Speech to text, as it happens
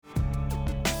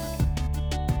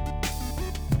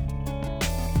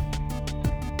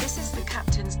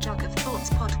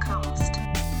Podcast.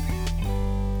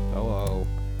 Hello.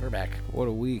 We're back. What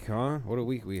a week, huh? What a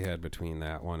week we had between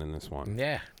that one and this one.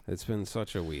 Yeah. It's been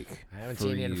such a week. I haven't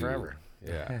seen you in forever.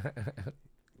 Yeah.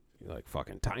 You're like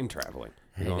fucking time traveling.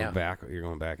 You're I going know. back. You're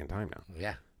going back in time now.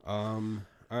 Yeah. All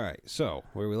right. So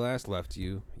where we last left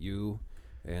you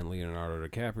and Leonardo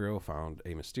DiCaprio found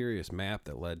a mysterious map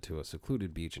that led to a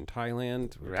secluded beach in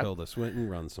Thailand where Yep. Tilda Swinton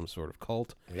runs some sort of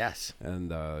cult. Yes.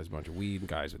 And there's a bunch of weed and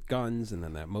guys with guns, and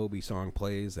then that Moby song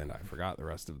plays, and I forgot the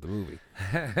rest of the movie.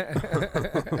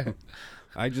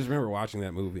 I just remember watching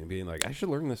that movie and being like, I should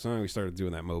learn this song. We started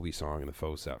doing that Moby song in the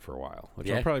faux set for a while, which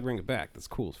Yeah. I'll probably bring it back. That's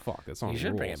cool as fuck. That song You should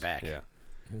rules. bring it back. Yeah.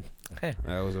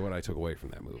 That was what I took away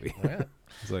from that movie. Yeah.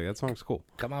 It's like, that song's cool.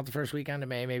 Come out the first weekend of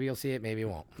May. Maybe you'll see it. Maybe you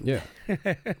won't. Yeah.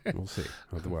 We'll see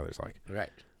what the weather's like. Right.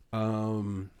 All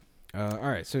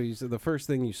right. So you said the first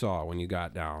thing you saw when you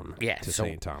got down to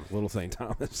St. Thomas, Little St.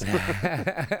 Thomas.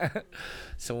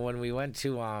 So when we went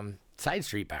to Side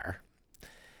Street Bar,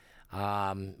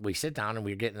 we sit down and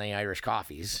we're getting the Irish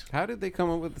coffees. How did they come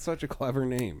up with such a clever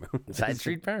name? Side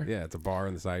Street Bar? Yeah, it's a bar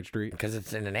in the side street. Because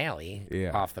it's in an alley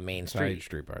Yeah. off the main street. Side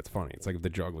street bar. It's funny. It's like if the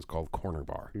jug was called Corner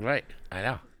Bar. Right. I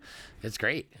know. It's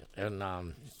great. And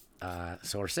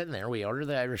so we're sitting there. We order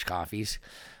the Irish coffees.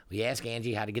 We ask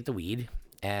Angie how to get the weed.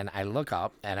 And I look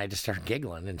up and I just start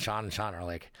giggling. And Sean are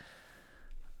like,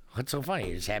 what's so funny?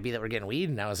 You're just happy that we're getting weed?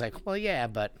 And I was like, well, yeah,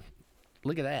 but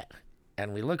look at that.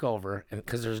 And we look over, and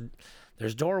because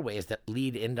there's doorways that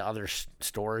lead into other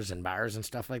stores and bars and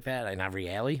stuff like that in every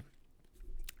alley.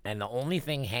 And the only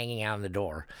thing hanging out on the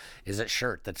door is a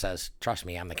shirt that says, "Trust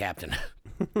me, I'm the captain."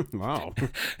 Wow.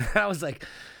 And I was like,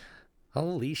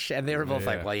 holy shit. And they were both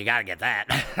like, Yeah. well, you got to get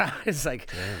that. It's like,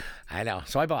 I know.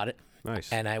 So I bought it.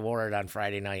 Nice. And I wore it on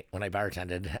Friday night when I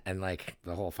bartended, and like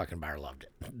the whole fucking bar loved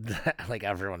it. Like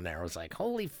everyone there was like,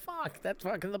 holy fuck, that's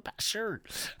fucking the best shirt.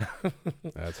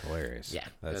 That's hilarious. Yeah,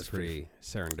 That's that's pretty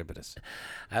serendipitous.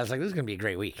 I was like, this is going to be a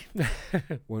great week.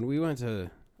 When we went to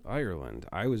Ireland,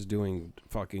 I was doing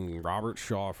fucking Robert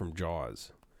Shaw from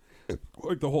Jaws.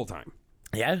 Like the whole time.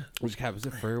 Yeah? Which happens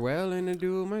to farewell and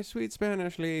adieu, my sweet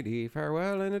Spanish lady.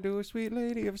 Farewell and adieu, sweet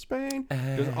lady of Spain.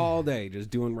 Just all day, just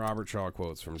doing Robert Shaw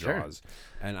quotes from Sure. Jaws.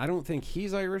 And I don't think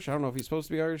he's Irish. I don't know if he's supposed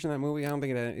to be Irish in that movie. I don't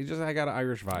think it. I got an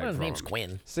Irish vibe. Well, his from name's him.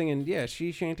 Quinn. Singing, yeah,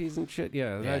 she shanties and shit.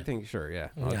 Yeah, Yeah. I think, sure, yeah.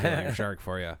 I'll get on your shark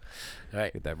for you.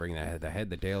 Right. Get that, bring that, the head,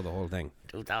 the tail, the whole thing.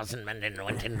 2,000 men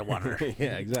went in the water.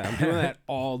 Yeah, exactly. I'm doing that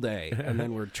all day. And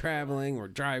then we're traveling, we're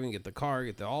driving, get the car,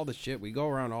 all the shit. We go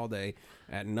around all day.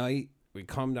 At night, we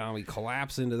come down, we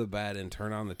collapse into the bed and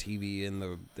turn on the TV in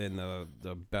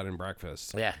the bed and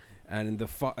breakfast. Yeah. And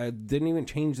I didn't even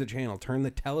change the channel. Turned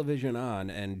the television on,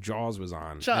 and Jaws was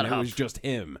on. Shut and up. It was just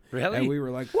him. Really? And we were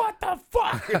like, "What the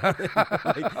fuck?"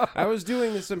 Like, I was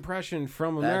doing this impression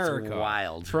from America. That's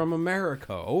wild. From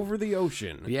America, over the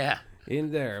ocean. Yeah.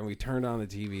 In there, and we turned on the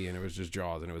TV, and it was just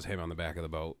Jaws, and it was him on the back of the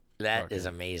boat. That Fucking- is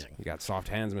amazing. You got soft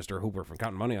hands, Mr. Hooper, from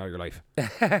counting money all your life.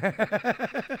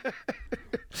 I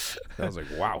was like,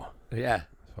 wow. Yeah.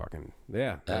 Fucking,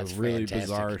 yeah. That That's was really fantastic.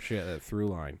 bizarre shit, that through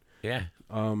line. Yeah.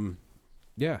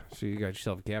 Yeah, so you got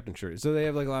yourself a captain shirt. So they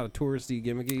have like a lot of touristy,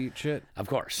 gimmicky shit. Of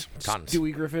course. Tons.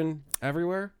 Stewie Griffin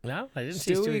everywhere. No, I didn't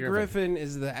see Stewie Griffin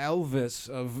is the Elvis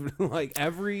of like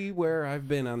everywhere I've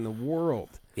been on the world.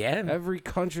 Yeah. Every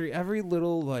country, every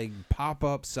little like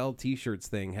pop-up sell t-shirts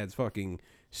thing has fucking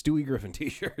Stewie Griffin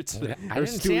t-shirts. I or didn't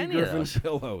see Stewie any of Griffin those.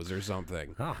 pillows or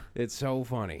something. Huh. It's so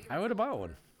funny. I would have bought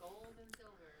one.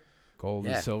 Gold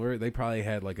Yeah. and silver. They probably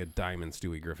had like a diamond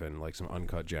Stewie Griffin, like some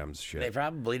uncut gems shit. They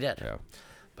probably did. Yeah.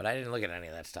 But I didn't look at any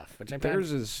of that stuff. Which I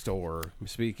There's a store.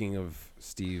 Speaking of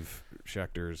Steve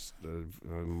Schechter's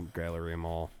Galleria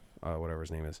Mall, whatever his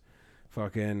name is,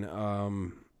 fucking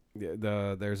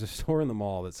there's a store in the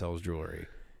mall that sells jewelry,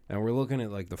 and we're looking at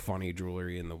like the funny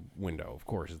jewelry in the window. Of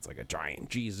course, it's like a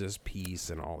giant Jesus piece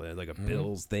and all that, like a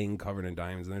Bills thing covered in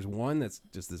diamonds. And there's one that's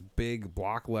just this big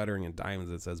block lettering in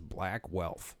diamonds that says Black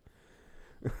Wealth.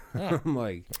 I'm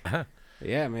like,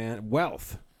 yeah, man,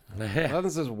 wealth.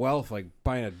 Nothing says wealth like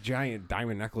buying a giant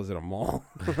diamond necklace at a mall.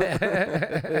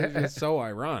 It's just so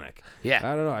ironic. Yeah.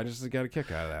 I don't know. I just got a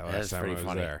kick out of that last That's time I pretty was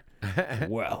funny. there.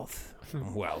 Wealth.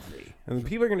 I'm wealthy. And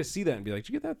people are going to see that and be like, did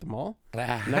you get that at the mall?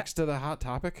 Next to the Hot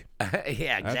Topic? Yeah,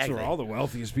 exactly. That's where all the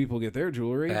wealthiest people get their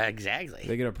jewelry. Exactly.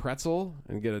 They get a pretzel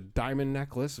and get a diamond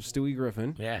necklace of Stewie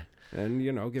Griffin. Yeah. And,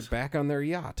 get back on their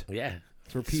yacht. Yeah.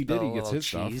 That's where P. Spill Diddy a gets little his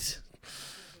cheese. stuff.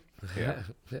 Yeah.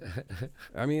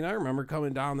 I mean, I remember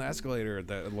coming down the escalator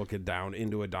looking down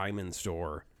into a diamond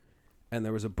store and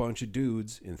there was a bunch of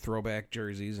dudes in throwback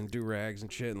jerseys and do-rags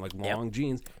and shit and like long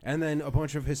jeans, and then a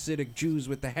bunch of Hasidic Jews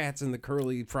with the hats and the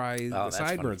curly the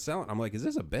sideburns selling. I'm like, is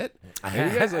this a bit? Are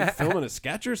you guys like filming a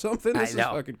sketch or something? This is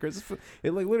fucking crazy.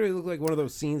 It like literally looked like one of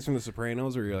those scenes from The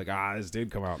Sopranos where you're like, this did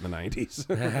come out in the 90s.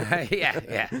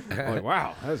 yeah. I'm like,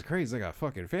 wow, that was crazy. Like a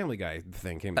fucking Family Guy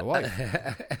thing came to life.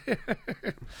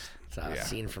 It's a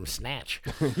scene from Snatch.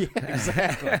 Yeah,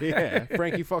 exactly. Yeah,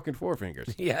 Frankie fucking Four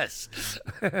Fingers. Yes.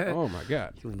 Oh my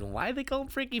god. Why they call him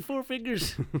Frankie Four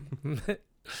Fingers?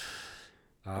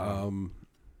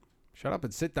 Shut up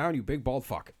and sit down, you big bald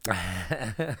fuck.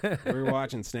 We're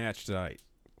watching Snatch tonight.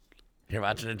 You're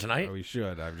watching it tonight? Oh, we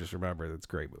should. I've just remembered it's a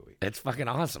great movie. It's fucking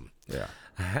awesome. Yeah.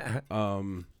 I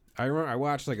remember I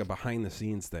watched like a behind the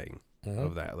scenes thing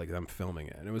of that, like them filming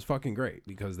it, and it was fucking great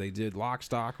because they did Lock,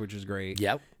 Stock, which is great.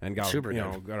 Yep. And got Super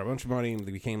got a bunch of money and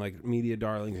they became like media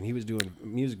darlings, and he was doing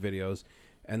music videos.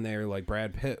 And they're like,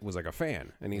 Brad Pitt was like a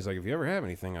fan, and he's like, if you ever have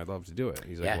anything, I'd love to do it.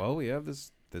 He's like, well, we have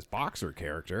this boxer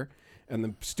character, and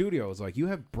the studio was like, you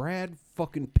have Brad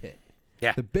fucking Pitt,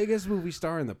 the biggest movie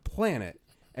star on the planet,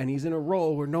 and he's in a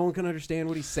role where no one can understand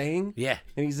what he's saying. Yeah.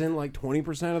 And he's in like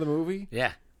 20% of the movie.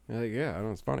 Yeah. You're like, yeah, I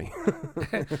know, it's funny.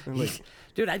 Like,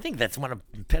 dude, I think that's one of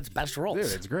Pitt's best roles.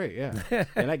 Dude, it's great. Yeah.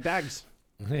 I like dogs.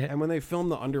 And when they film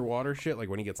the underwater shit, like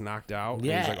when he gets knocked out, and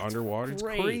he's like underwater, it's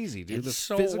crazy, dude. It's the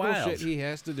so physical wild. shit he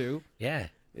has to do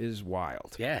is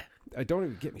wild. Yeah. Don't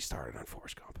even get me started on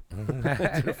Forrest Gump.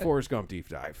 Did a Forrest Gump deep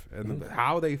dive. And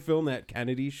how they film that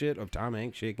Kennedy shit of Tom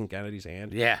Hanks shaking Kennedy's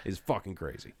hand is fucking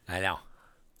crazy. I know.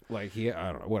 Like,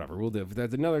 I don't know, whatever. We'll do.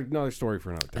 That's another story for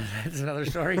another time. That's another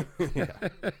story? Yeah.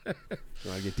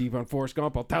 When I get deep on Forrest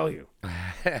Gump, I'll tell you.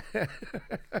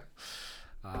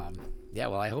 Yeah,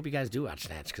 well, I hope you guys do watch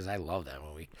Snatch because I love that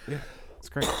movie. Yeah, it's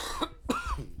great.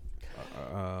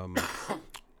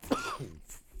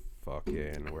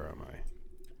 Fucking, where am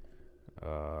I?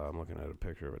 I'm looking at a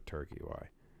picture of a turkey. Why?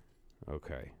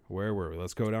 Okay, where were we?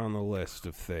 Let's go down the list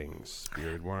of things.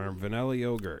 Beard worm, vanilla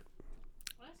yogurt.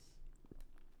 What?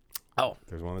 Oh,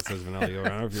 there's one that says vanilla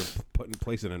yogurt. I don't know if you're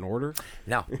placing an order.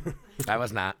 No, I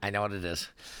was not. I know what it is.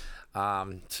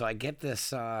 So I get this.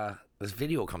 This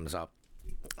video comes up.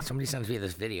 Somebody sends me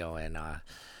this video, and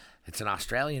it's an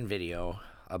Australian video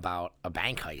about a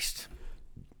bank heist.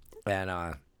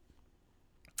 And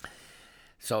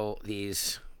so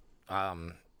these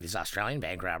Australian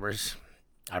bank robbers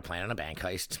are planning a bank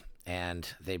heist, and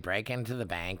they break into the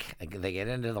bank. They get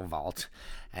into the vault,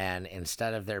 and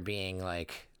instead of there being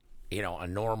like, a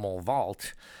normal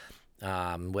vault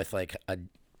with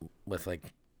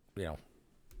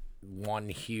one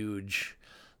huge.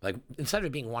 Like, instead of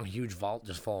it being one huge vault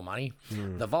just full of money,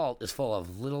 the vault is full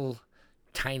of little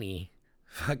tiny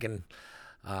fucking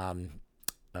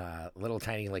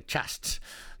like chests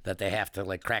that they have to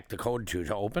like crack the code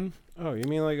to open. Oh, you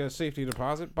mean like a safety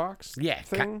deposit box? Yeah,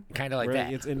 thing? Kind of like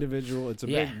that. It's individual. It's a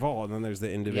big vault, and then there's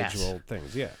the individual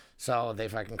things. Yeah. So they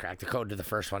fucking crack the code to the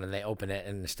first one, and they open it,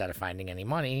 and instead of finding any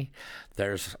money,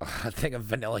 there's a thing of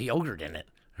vanilla yogurt in it.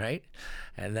 Right?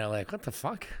 And they're like, what the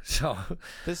fuck? So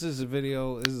this is a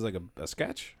video. This is like a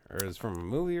sketch, or is it from a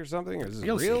movie or something? Or is this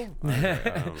You'll real? See.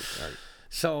 Right.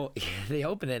 So they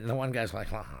open it, and the one guy's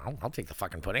like, well, I'll take the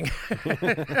fucking pudding.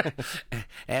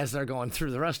 As they're going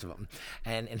through the rest of them.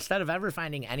 And instead of ever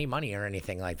finding any money or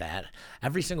anything like that,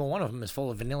 every single one of them is full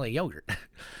of vanilla yogurt.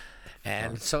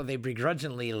 And so they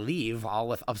begrudgingly leave, all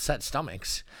with upset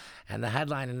stomachs. And the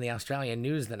headline in the Australian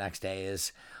news the next day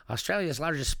is, Australia's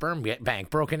largest sperm bank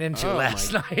broken into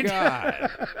last night. God.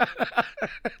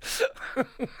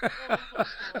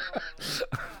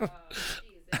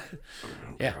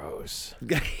 Yeah. Gross.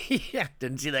 Yeah,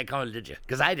 didn't see that coming, did you?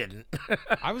 Because I didn't.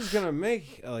 I was gonna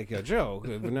make like a joke,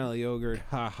 vanilla yogurt,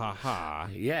 ha ha ha.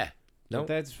 Yeah. No, Nope.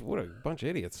 that's what a bunch of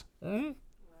idiots. Mm-hmm.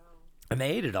 And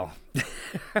they ate it all.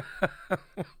 I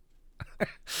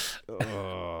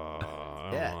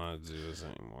don't want to do this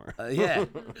anymore. Yeah.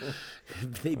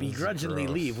 They begrudgingly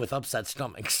leave with upset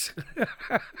stomachs.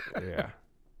 Yeah.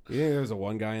 You think there's a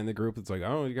one guy in the group that's like, I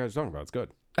don't know what you guys are talking about. It's good.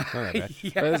 Not that bad.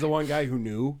 Yeah. But there's the one guy who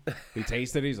knew. He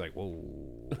tasted it. He's like,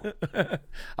 whoa.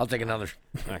 I'll take another.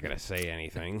 Not going to say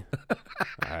anything.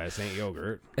 This ain't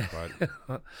yogurt.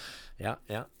 But Yeah.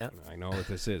 I know what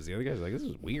this is. The other guy's like, this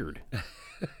is weird.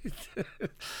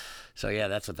 So, yeah,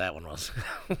 that's what that one was.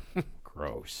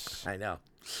 Gross. I know.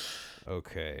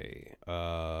 Okay.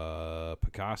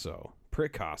 Pricasso.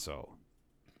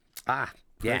 Ah,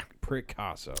 yeah.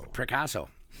 Pricasso. Pricasso.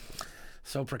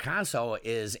 So Pricasso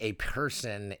is a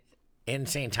person in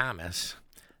St. Thomas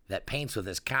that paints with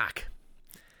his cock.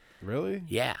 Really?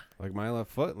 Yeah. Like my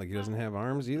left foot? Like he doesn't have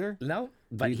arms either? No.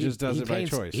 but he just does it by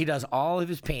paints, choice. He does all of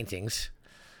his paintings,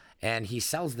 and he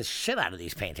sells the shit out of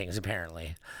these paintings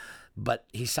apparently. But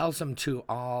he sells them to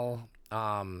all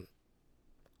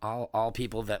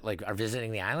people that like are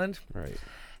visiting the island. Right.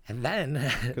 And then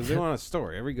Because they want a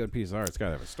story. Every good piece of art's got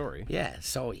to have a story. yeah,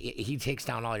 so he takes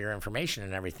down all your information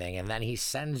and everything, and then he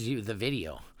sends you the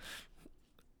video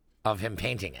of him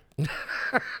painting it. No.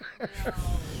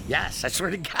 Yes, I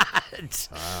swear to God.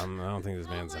 I don't think this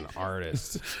man's an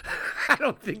artist. I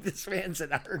don't think this man's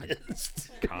an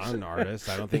artist. Con artist.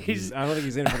 I don't think he's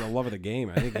in it for the love of the game.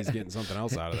 I think he's getting something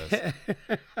else out of this.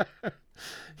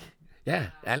 Yeah,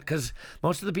 because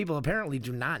most of the people apparently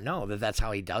do not know that that's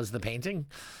how he does the painting.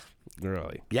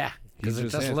 Really. Yeah, because it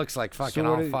just looks like fucking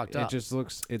all fucked up. It just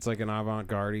looks. It's like an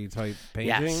avant-garde type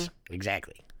painting. Yes,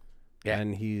 exactly. Yeah.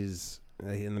 And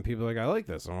the people are like, I like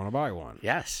this. I want to buy one.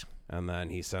 Yes. And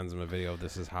then he sends them a video of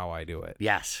this is how I do it.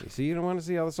 Yes. See, you don't want to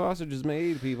see how the sausage is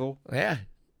made, people. Yeah.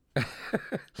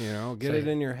 Get it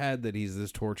in your head that he's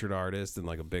this tortured artist in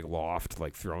like a big loft,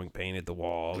 like throwing paint at the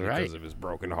wall because of his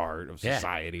broken heart of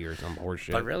society or some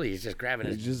horseshit. But really, he's just grabbing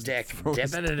his dick,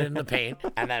 dipping it in the paint,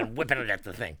 and then whipping it at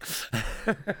the thing.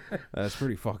 That's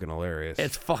pretty fucking hilarious.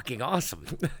 It's fucking awesome.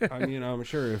 I mean, I'm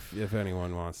sure if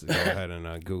anyone wants to go ahead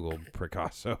and Google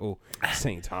Pricasso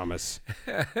St. Thomas,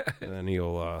 then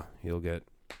you'll get.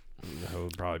 There'll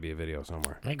probably be a video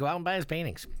somewhere. Hey, go out and buy his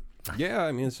paintings. Yeah,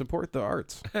 I mean, support the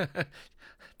arts.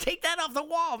 Take that off the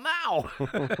wall now.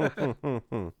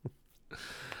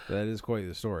 That is quite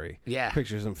the story. Yeah.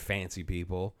 Picture some fancy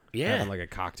people having like a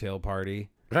cocktail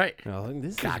party. Right.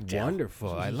 This is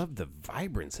wonderful. I love the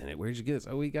vibrance in it. Where'd you get this?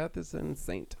 Oh, we got this in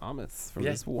St. Thomas from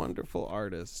this wonderful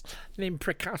artist named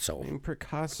Pricasso.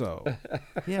 Picasso.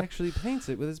 He actually paints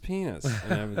it with his penis.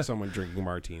 And having someone drinking a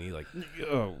martini, like,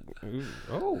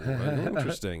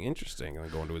 interesting. And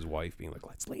then going to his wife, being like,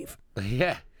 let's leave.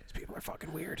 Yeah. These people are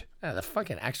fucking weird. Yeah, the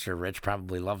fucking extra rich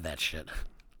probably love that shit.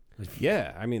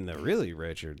 Yeah, I mean, the really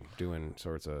rich are doing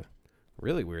sorts of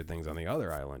really weird things on the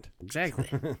other island. Exactly.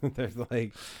 There's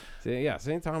like, yeah,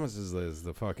 St. Thomas is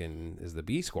the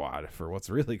B squad for what's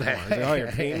really going on. Like, oh, you're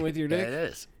painting with your dick? It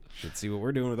is. Should see what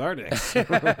we're doing with our dicks.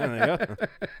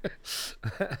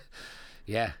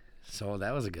 Yeah. So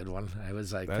that was a good one. I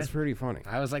was like, that's pretty funny.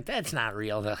 I was like, that's not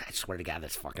real. I swear to God,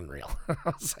 that's fucking real. I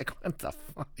was like, what the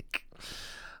fuck?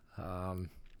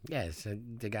 Yeah, so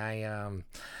the guy,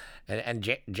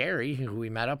 and Jerry, who we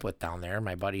met up with down there,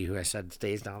 my buddy who I said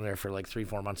stays down there for like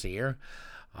 3-4 months a year,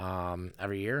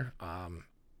 every year,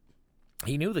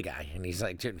 he knew the guy, and he's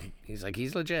like, dude, he's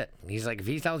legit. He's like, if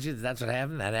he tells you that's what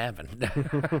happened, that happened.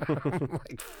 I'm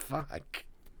like, fuck.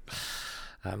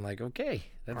 I'm like, okay,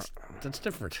 that's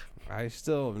different. I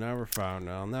still have never found.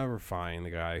 I'll never find the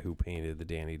guy who painted the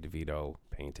Danny DeVito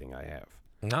painting I have.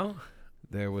 No.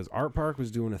 There was Art Park was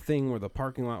doing a thing where the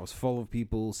parking lot was full of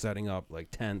people setting up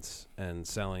like tents and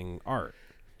selling art.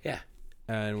 Yeah.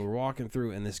 And we're walking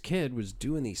through, and this kid was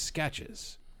doing these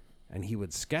sketches, and he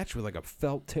would sketch with like a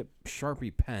felt tip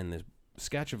Sharpie pen. This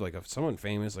sketch of like someone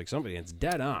famous, like somebody. And it's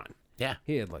dead on. Yeah.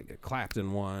 He had like a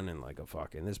Clapton one and like a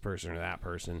fucking this person or that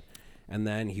person. And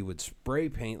then he would spray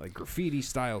paint like graffiti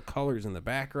style colors in the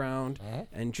background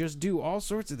and just do all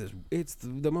sorts of this. It's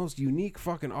the most unique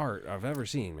fucking art I've ever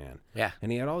seen, man. Yeah.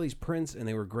 And he had all these prints and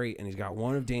they were great. And he's got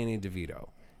one of Danny DeVito.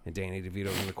 And Danny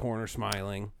DeVito's in the corner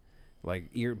smiling.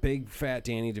 Like big fat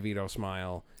Danny DeVito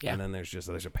smile. Yeah. And then there's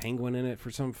a penguin in it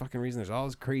for some fucking reason. There's all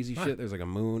this crazy shit. There's like a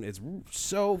moon. It's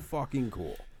so fucking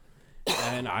cool.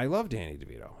 And I love Danny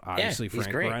DeVito. Obviously,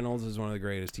 Frank Reynolds is one of the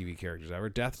greatest TV characters ever.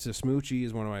 Death to Smoochie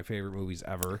is one of my favorite movies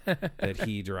ever that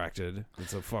he directed.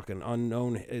 It's a fucking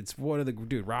unknown. It's one of the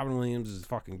dude. Robin Williams is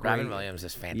fucking great. Robin Williams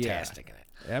is fantastic in it.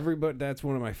 Everybody, that's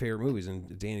one of my favorite movies,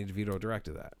 and Danny DeVito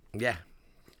directed that. Yeah.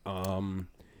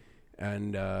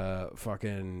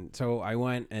 Fucking. So I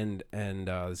went and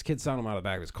this kid saw him out of the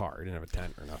back of his car. He didn't have a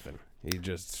tent or nothing. He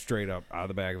just straight up out of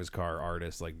the back of his car,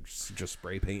 artist, like just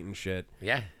spray painting shit.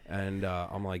 Yeah. And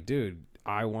I'm like, dude,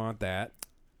 I want that.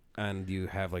 And you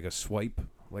have like a swipe,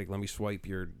 like let me swipe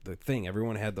the thing.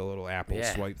 Everyone had the little Apple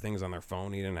swipe things on their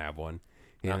phone. He didn't have one.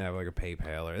 He didn't have like a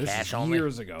PayPal or this cash is only?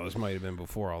 years ago. This might have been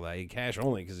before all that. He cash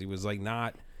only because he was like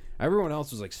not. Everyone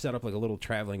else was like set up like a little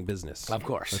traveling business, of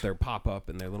course, with their pop up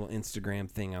and their little Instagram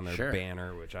thing on their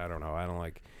banner, which I don't know. I don't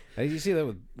like. You see that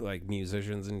with like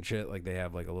musicians and shit. Like they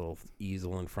have like a little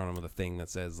easel in front of them with a thing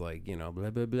that says like blah blah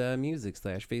blah music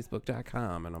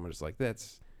 /Facebook.com, and I'm just like I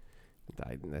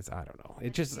don't know.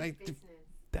 It just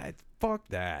that fuck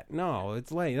that. No,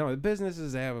 it's lame. No,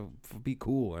 businesses be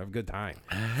cool, have a good time,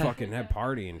 fucking have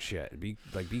party and shit. Be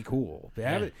cool.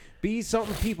 Be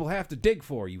something people have to dig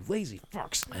for. You lazy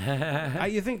fucks.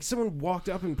 You think someone walked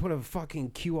up and put a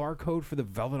fucking QR code for the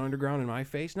Velvet Underground in my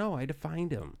face? No, I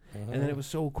defined him, and then it was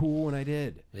so cool when I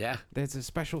did. Yeah, that's a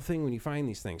special thing when you find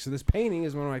these things. So this painting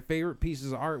is one of my favorite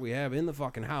pieces of art we have in the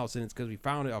fucking house, and it's because we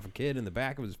found it off a kid in the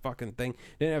back of his fucking thing.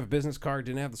 Didn't have a business card,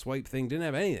 didn't have the swipe thing, didn't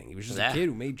have anything. He was just a kid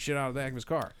who made shit out of the back of his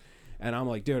car. And I'm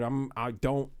like, dude, I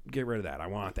don't get rid of that. I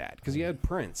want that. Because he had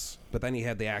prints, but then he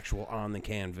had the actual on the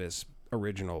canvas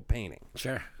original painting.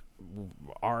 Sure.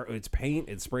 It's paint,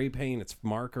 it's spray paint, it's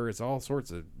marker, it's all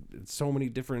sorts of, it's so many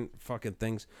different fucking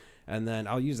things. And then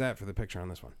I'll use that for the picture on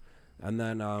this one. And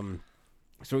then,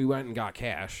 so we went and got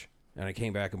cash, and I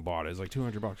came back and bought it. It was like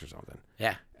 $200 or something.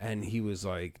 Yeah. And he was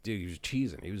like, dude, he was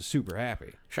cheesing. He was super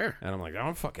happy. Sure. And I'm like,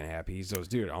 I'm fucking happy. He goes,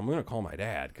 dude, I'm going to call my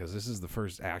dad because this is the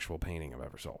first actual painting I've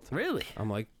ever sold. Really? I'm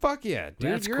like, fuck yeah,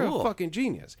 dude. That's you're cool. A fucking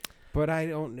genius. But I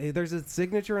don't, there's a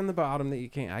signature on the bottom that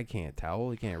I can't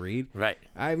tell. You can't read. Right.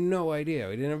 I have no idea.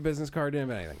 We didn't have a business card, didn't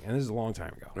have anything. And this is a long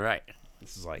time ago. Right.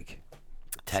 This is like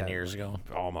 10 years ago.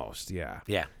 Almost, yeah.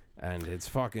 Yeah. And it's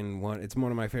fucking it's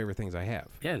one of my favorite things I have.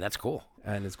 Yeah, that's cool.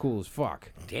 And it's cool as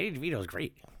fuck. Danny DeVito's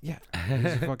great. Yeah.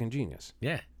 He's a fucking genius.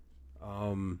 Yeah.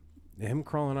 Him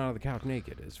crawling out of the couch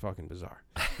naked is fucking bizarre.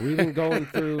 We've been going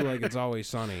through like It's Always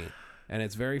Sunny, and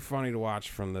it's very funny to watch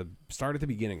from the start at the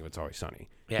beginning of It's Always Sunny.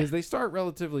 Because they start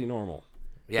relatively normal.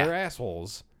 Yeah. They're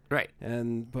assholes. Right.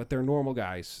 But they're normal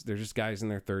guys. They're just guys in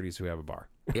their 30s who have a bar.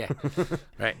 Yeah.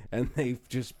 Right. And they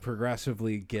just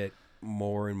progressively get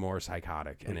more and more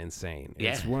psychotic and insane.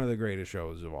 Yeah. It's one of the greatest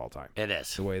shows of all time. It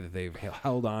is. The way that they've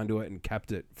held on to it and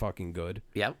kept it fucking good.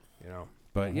 Yep. You know.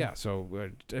 But yeah, so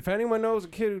if anyone knows a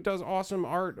kid who does awesome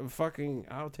art of fucking,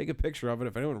 I'll take a picture of it.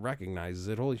 If anyone recognizes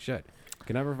it, holy shit.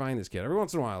 Can never find this kid. Every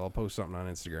once in a while, I'll post something on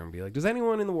Instagram and be like, does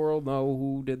anyone in the world know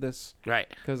who did this? Right.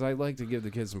 Because I like to give the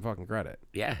kids some fucking credit.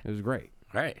 Yeah. It was great.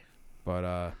 Right.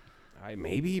 But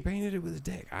maybe he painted it with his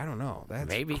dick. I don't know.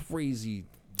 That's crazy.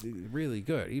 Really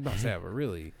good. He must have a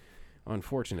really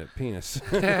unfortunate penis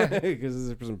because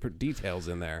there's some details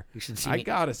in there. You should see. I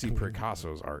gotta see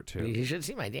Pricasso's art too. You should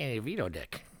see my Danny DeVito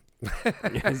dick.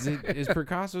 Is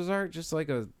Pricasso's art just like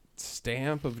a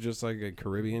stamp of just like a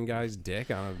Caribbean guy's dick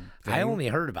on a thing? I only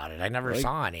heard about it. I never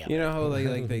saw any of it. You know how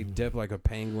they dip like a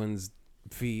penguin's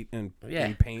feet and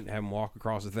paint, have him walk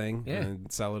across a thing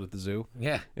and sell it at the zoo.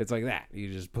 Yeah, it's like that. He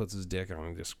just puts his dick on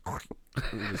and just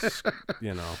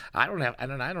you know. I don't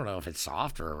know if it's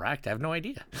soft or erect. I have no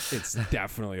idea. It's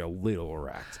definitely a little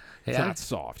erect. It's not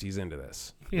soft. He's into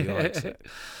this. He likes it.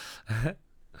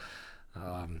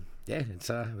 Yeah,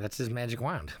 that's his magic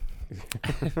wand.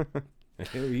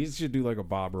 He should do like a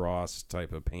Bob Ross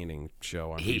type of painting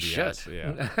show on PBS. He should.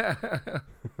 Yeah.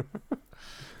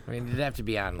 I mean, it'd have to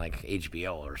be on like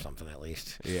HBO or something at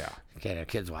least. Yeah. Can't have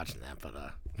kids watching that,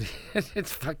 but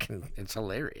it's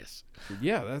hilarious.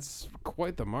 Yeah, that's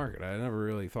quite the market. I never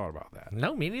really thought about that.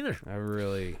 No, me neither.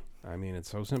 I mean, it's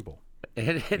so simple.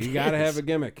 You gotta have a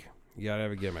gimmick.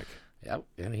 Yep,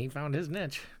 and he found his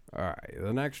niche. All right,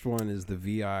 the next one is the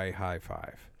VI High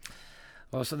Five.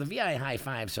 Well, so the VI High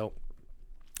Five, so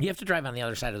you have to drive on the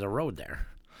other side of the road there.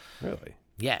 Really?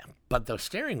 Yeah, but the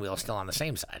steering wheel's still on the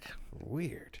same side.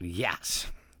 Weird. Yes.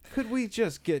 Could we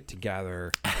just get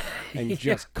together and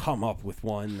just come up with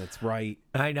one that's right?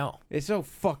 I know. It's so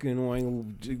fucking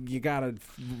annoying. You gotta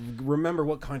remember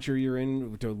what country you're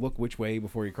in to look which way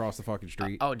before you cross the fucking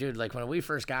street. Oh, dude, like when we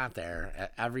first got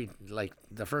there,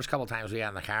 the first couple times we got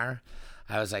in the car,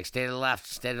 I was like, stay to the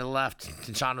left.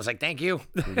 And Sean was like, thank you.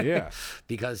 Yeah.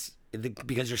 because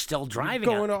you're still driving.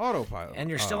 You're going to autopilot. And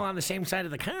you're still on the same side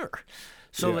of the car.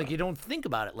 So, like, you don't think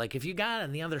about it. Like, if you got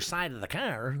on the other side of the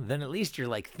car, then at least you're,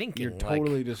 like, thinking. You're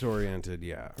totally disoriented,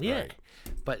 yeah. Yeah. Right.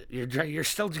 But you're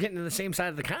still getting to the same side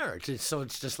of the car. So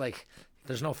it's just, like,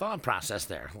 there's no thought process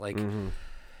there. Like,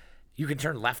 you can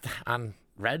turn left on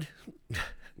red.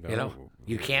 You know?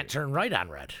 You can't turn right on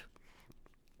red.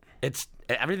 It's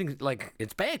everything, like,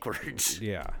 it's backwards.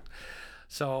 Yeah.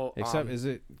 So except, is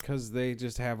it because they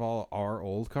just have all our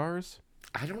old cars?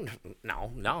 I don't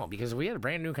know, because we had a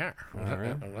brand new car.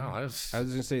 Right. I was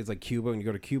gonna say it's like Cuba. When you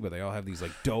go to Cuba, they all have these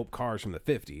like dope cars from the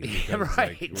 50s. Because,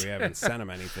 right. Like, we haven't sent them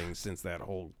anything since that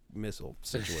whole missile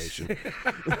situation.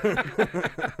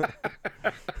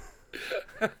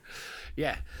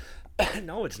 Yeah.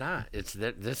 No, it's not. It's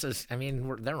that this is. I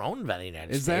mean, they're owned by the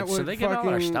United States, that what so they get all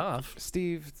our stuff.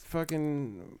 Steve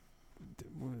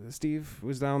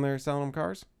was down there selling them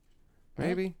cars.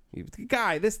 Maybe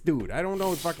this dude. I don't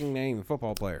know his fucking name. The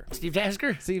football player. Steve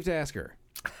Tasker. Steve Tasker.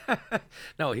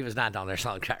 No, he was not down there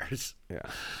selling cars.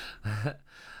 Yeah.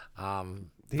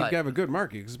 He'd But- have a good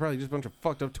market because it's probably just a bunch of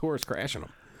fucked up tourists crashing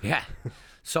them. Yeah.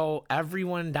 So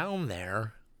everyone down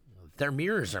there, their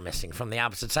mirrors are missing from the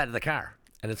opposite side of the car.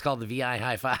 And it's called the VI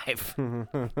High Five,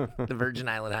 the Virgin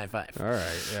Island High Five. All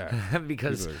right, yeah.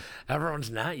 Because People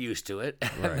everyone's not used to it.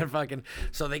 And Right. they're fucking,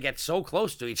 so they get so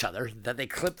close to each other that they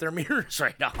clip their mirrors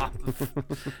right off.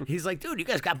 He's like, dude, you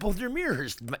guys got both your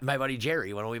mirrors. My buddy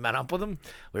Jerry, when we met up with him,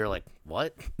 we were like,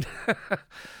 what?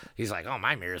 He's like, oh,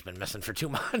 my mirror's been missing for 2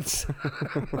 months.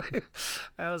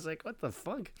 I was like, what the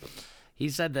fuck? He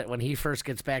said that when he first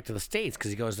gets back to the States,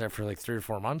 because he goes there for like 3 or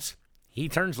 4 months, he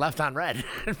turns left on red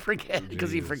and forget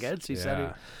because he Jeez. forgets. He Yeah.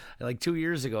 said like 2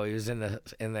 years ago he was in the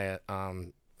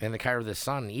car with his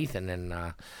son Ethan,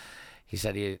 and he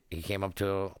said he came up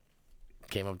to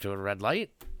a red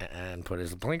light and put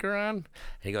his blinker on. And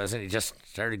he goes and he just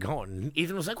started going. And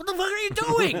Ethan was like, "What the fuck are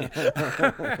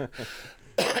you doing?"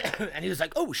 And he was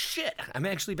like, "Oh shit, I'm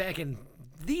actually back in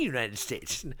the United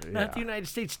States, not the United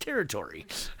States territory."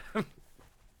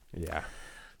 Yeah.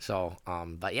 So,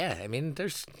 but yeah, I mean,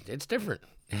 it's different.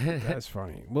 That's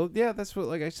funny. Well, yeah, that's what,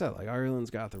 like I said, like Ireland's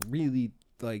got the really,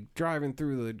 like, driving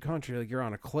through the country, like you're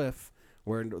on a cliff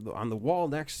where on the wall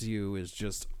next to you is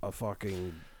just a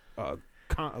fucking,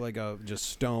 just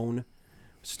stone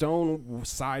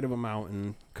side of a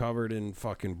mountain covered in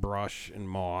fucking brush and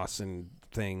moss and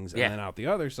things. Yeah. And then out the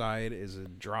other side is a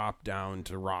drop down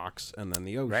to rocks and then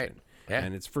the ocean. Right. Yeah.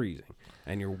 And it's freezing.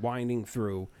 And you're winding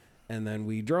through. And then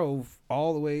we drove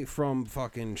all the way from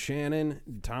fucking Shannon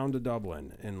town to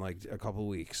Dublin in like a couple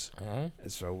weeks.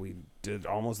 So we did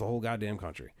almost the whole goddamn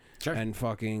country. Sure. And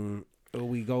fucking,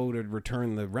 we go to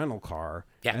return the rental car.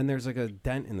 Yeah. And there's like a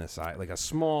dent in the side, like a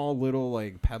small little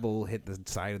like pebble hit the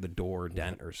side of the door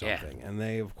dent or Yeah. something. And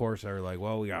they, of course, are like,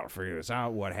 well, we got to figure this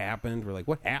out. What happened? We're like,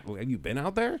 what happened? Have you been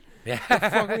out there? Yeah. The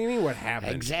fuck do you mean what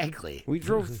happened? Exactly. We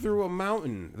drove through a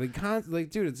mountain. Like,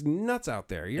 dude, it's nuts out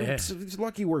there. You're it's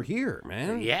lucky we're here,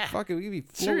 man. Yeah. Fucking, we'd be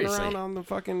floating Seriously. around on the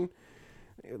fucking,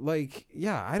 like,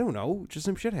 yeah, I don't know. Just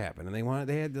some shit happened. And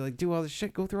they had to, like, do all this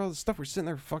shit, go through all this stuff. We're sitting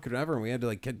there fucking ever. And we had to,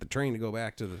 like, get the train to go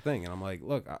back to the thing. And I'm like,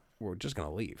 look, we're just going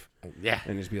to leave. Yeah.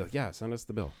 And just be like, yeah, send us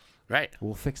the bill. Right.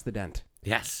 We'll fix the dent.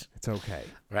 Yes. It's okay.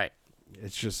 Right.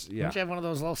 It's just, yeah. Don't you have one of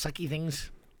those little sucky things?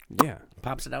 Yeah.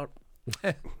 Pops it out.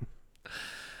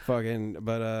 Fucking,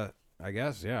 but, I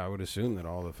guess, yeah, I would assume that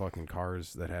all the fucking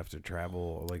cars that have to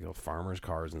travel, like farmers'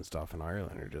 cars and stuff in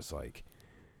Ireland are just like,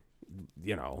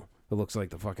 you know, it looks like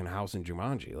the fucking house in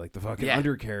Jumanji. Like the fucking Yeah.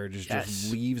 undercarriage is Yes.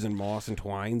 just leaves and moss and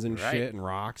twines and Right. shit and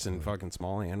rocks and fucking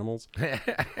small animals.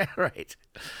 Right.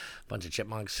 Bunch of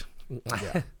chipmunks.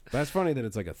 Yeah. That's funny that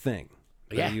it's like a thing.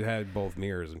 That Yeah. You had both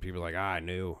mirrors and people are like,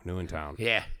 new in town.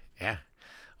 Yeah. Yeah.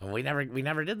 Well, we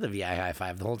never did the VI High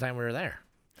Five the whole time we were there.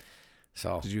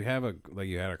 So Did you have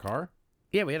you had a car?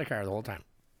 yeah, we had a car the whole time,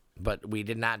 but we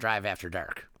did not drive after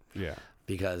dark Yeah.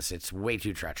 because it's way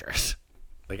too treacherous.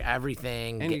 Like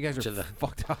everything. And you guys are to the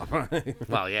fucked up.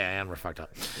 well, yeah, and we're fucked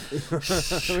up. We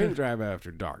didn't drive after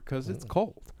dark because it's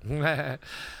cold. But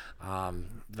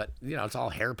you know, it's all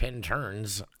hairpin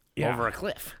turns Yeah. over a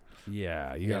cliff.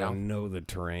 Yeah, you gotta know the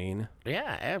terrain.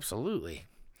 Yeah, absolutely.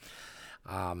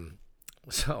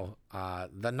 So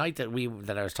the night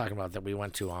that I was talking about that we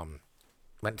went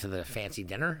to the fancy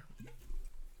dinner,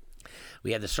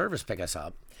 we had the service pick us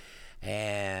up,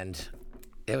 and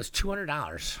it was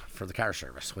 $200 for the car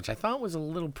service, which I thought was a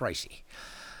little pricey.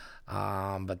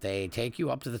 But they take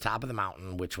you up to the top of the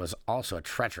mountain, which was also a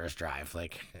treacherous drive.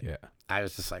 Like, Yeah. I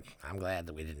was just like, I'm glad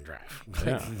that we didn't drive.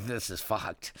 Yeah. This is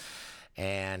fucked.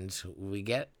 And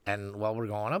while we're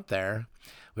going up there,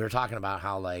 we were talking about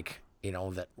how, like, you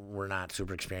know, that we're not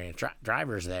super experienced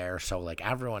drivers there. So, like,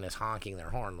 everyone is honking their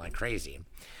horn like crazy.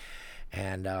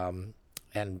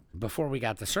 And before we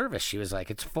got the service, she was like,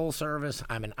 it's full service.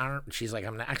 She's like,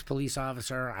 I'm an ex-police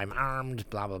officer. I'm armed,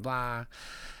 blah, blah, blah.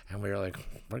 And we were like,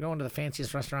 we're going to the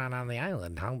fanciest restaurant on the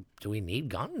island. How do we need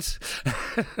guns?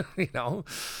 You know?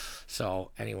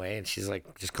 So anyway, and she's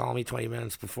like, just call me 20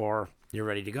 minutes before you're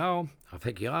ready to go. I'll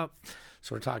pick you up.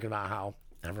 So we're talking about how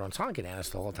everyone's honking at us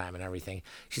the whole time and everything.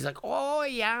 She's like, oh,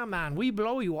 yeah, man, we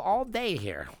blow you all day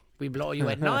here. We blow you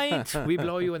at night. We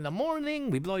blow you in the morning.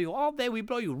 We blow you all day. We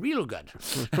blow you real good.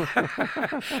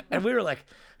 And we were like,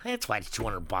 that's why it's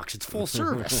 $200. It's full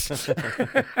service.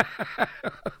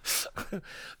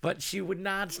 But she would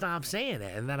not stop saying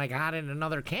it. And then I got in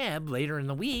another cab later in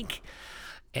the week,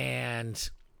 and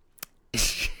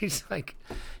she's like,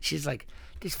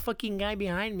 this fucking guy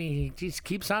behind me, he just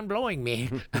keeps on blowing me.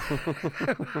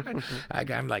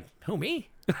 I'm like, who, me?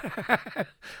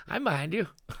 I'm behind you.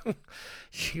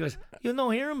 She goes, you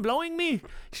don't hear him blowing me?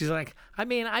 She's like, I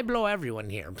mean, I blow everyone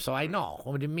here, so I know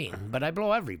what you mean, but I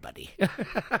blow everybody.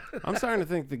 I'm starting to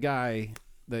think the guy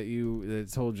that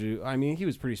told you, I mean, he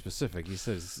was pretty specific. He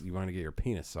says you want to get your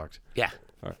penis sucked. Yeah.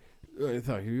 I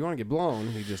thought if you want to get blown,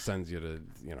 he just sends you to,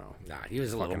 Nah, he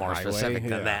was a little fucking more highway. specific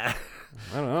than that.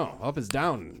 I don't know. Up is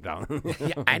down.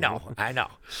 Yeah, I know. I know.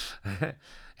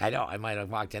 I might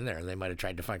have walked in there and they might have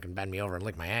tried to fucking bend me over and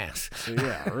lick my ass.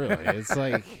 Yeah, really. It's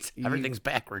like Everything's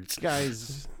backwards.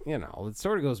 Guys, it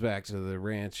sort of goes back to the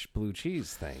ranch blue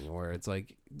cheese thing where it's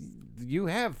like you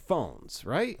have phones,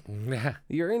 right? Yeah.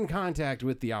 You're in contact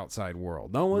with the outside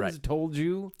world. No one's told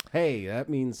you, hey, that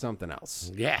means something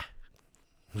else. Yeah.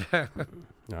 I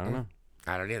don't know.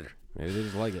 I don't either. Maybe they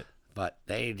just like it. But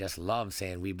they just love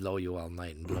saying we blow you all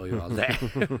night and blow you all day.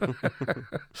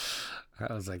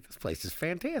 I was like, this place is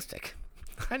fantastic.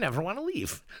 I never want to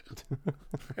leave.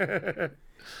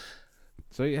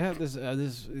 So you have this.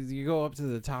 You go up to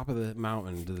the top of the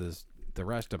mountain to the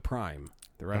restaurant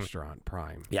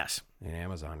Prime. Yes. An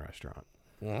Amazon restaurant.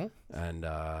 Mm-hmm. And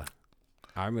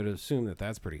I'm gonna assume that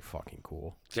that's pretty fucking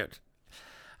cool. Dude,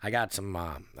 I got some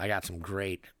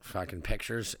great fucking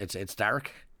pictures. It's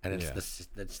dark and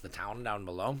it's the town down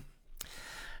below,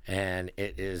 and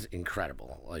it is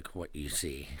incredible, like what you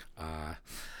see.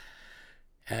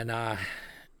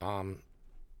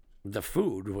 The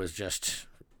food was just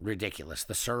ridiculous.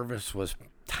 The service was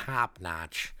top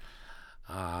notch.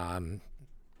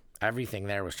 Everything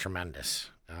there was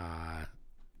tremendous. I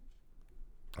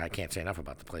can't say enough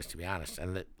about the place, to be honest.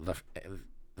 And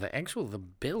the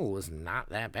bill was not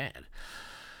that bad.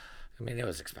 I mean, it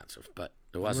was expensive, but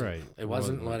it wasn't. Right. It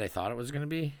wasn't what I thought it was going to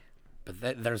be.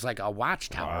 But there's like a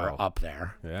watchtower up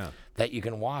there that you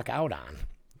can walk out on.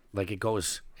 Like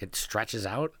it stretches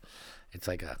out. It's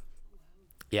like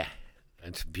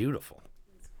it's beautiful.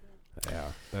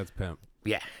 Yeah, that's pimp.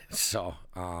 Yeah. So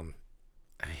I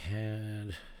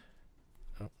had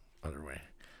other way.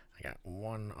 I got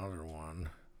one other one.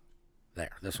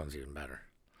 There. This one's even better.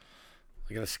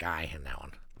 Look at the sky in that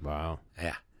one. Wow.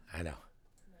 Yeah, I know.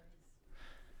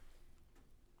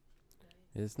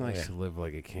 It's nice to live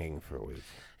like a king for a week.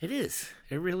 It is.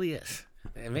 It really is.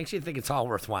 It makes you think it's all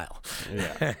worthwhile.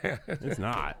 Yeah. It's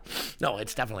not. No,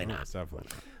 it's definitely not. It's definitely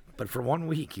not. But for 1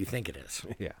 week, you think it is.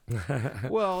 Yeah.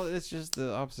 Well, it's just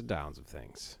the ups and downs of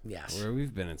things. Yes. Where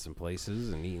we've been in some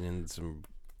places and eaten in some,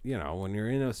 when you're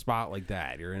in a spot like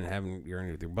that, you're in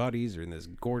with your buddies, you're in this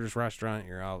gorgeous restaurant,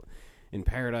 you're out in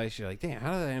paradise, you're like, damn,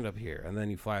 how did I end up here? And then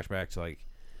you flash back to like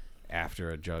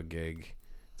after a jug gig,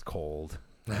 it's cold.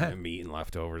 I'm eating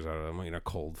leftovers out of a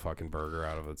cold fucking burger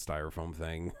out of a styrofoam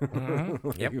thing.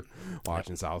 Mm-hmm. Yep.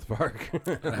 Watching South Park.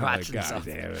 Like, God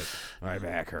damn it, my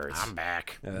back hurts. I'm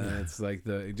back. It's like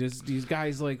these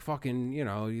guys like fucking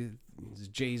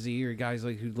Jay-Z or guys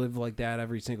like who live like that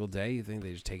every single day. You think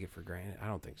they just take it for granted? I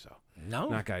don't think so. No,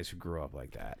 not guys who grew up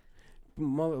like that.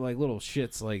 Like little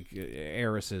shits like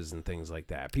heiresses and things like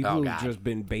that. People who've just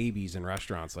been babies in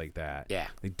restaurants like that. Yeah.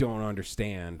 They don't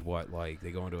understand what, like, they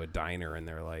go into a diner and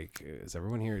they're like, is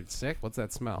everyone here sick? What's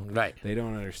that smell? Right. They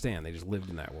don't understand. They just lived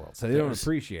in that world. So they don't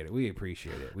appreciate it. We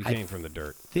appreciate it. We came from the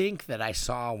dirt. I think that I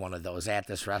saw one of those at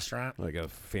this restaurant. Like a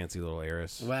fancy little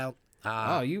heiress. Well,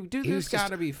 this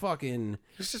gotta be fucking...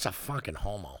 He's just a fucking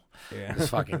homo. Yeah. This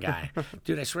fucking guy.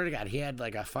 Dude, I swear to God, he had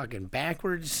like a fucking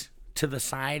backwards to the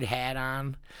side hat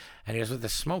on, and he was with a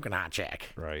smoking hot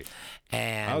chick. Right.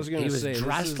 And I was gonna he was say,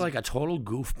 dressed like a total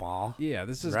goofball. Yeah,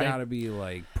 this has got to be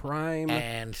like prime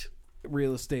and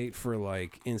real estate for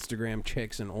like Instagram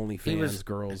chicks and OnlyFans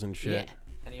girls and shit. Yeah.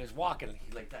 And he was walking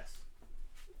like this.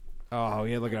 Oh,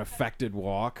 he had like an affected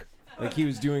walk. Like he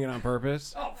was doing it on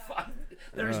purpose. Oh, fuck.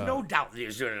 There's no doubt that he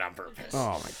was doing it on purpose.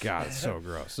 Oh my God, it's so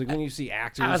gross. Like when you see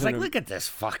actors, I was like, look at this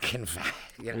fucking fat.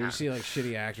 When you see like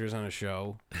shitty actors on a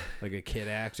show, like a kid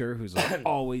actor who's like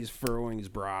always furrowing his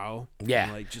brow,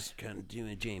 and like just kind of doing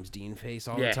a James Dean face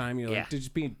all the time. You're like,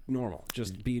 just be normal.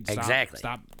 Just be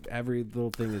Stop. Every little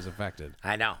thing is affected.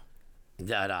 I know.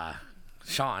 That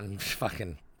Sean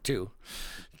fucking too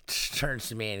turns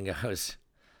to me and goes,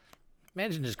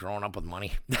 imagine just growing up with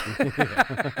money.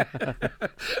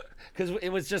 Because it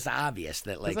was just obvious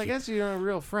that, like... I guess you don't have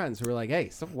real friends who are like, hey,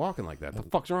 stop walking like that. The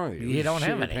fuck's wrong with you? You don't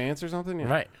have any. Pants or something? Yeah.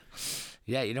 Right.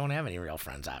 Yeah, you don't have any real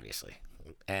friends, obviously.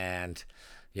 And,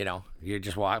 you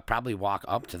just probably walk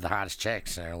up to the hottest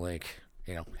chicks and they're like,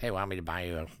 hey, want me to buy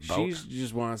you a boat? She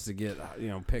just wants to get,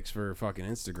 pics for fucking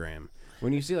Instagram.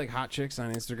 When you see like hot chicks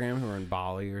on Instagram who are in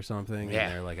Bali or something, Yeah.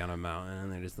 and they're like on a mountain,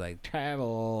 and they're just like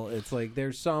travel. It's like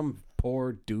there's some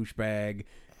poor douchebag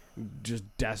just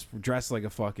dressed like a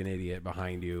fucking idiot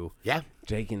behind you,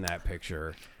 taking that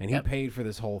picture, and he paid for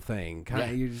this whole thing. Kind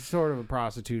of, you're sort of a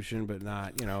prostitution, but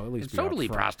not, at least It's be totally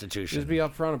upfront. prostitution. Just be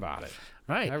upfront about it.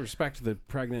 Right. I respect the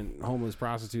pregnant homeless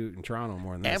prostitute in Toronto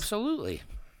more than this. Absolutely.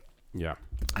 Yeah.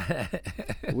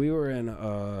 We were in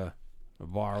a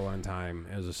bar one time.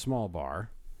 It was a small bar,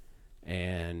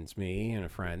 and it's me and a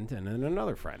friend and then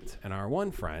another friend. And our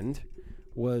one friend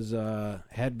was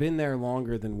had been there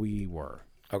longer than we were.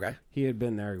 Okay. He had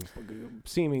been there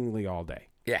seemingly all day.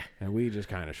 Yeah. And we just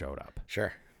kind of showed up.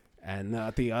 Sure. And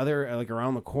the other, like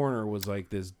around the corner, was like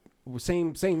this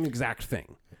same exact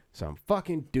thing. Some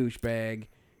fucking douchebag,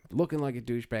 looking like a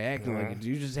douchebag, acting like a.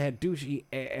 You just had douchey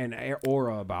and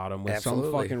aura about him with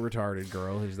some fucking retarded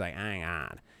girl who's like, hang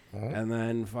on. And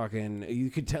then fucking, you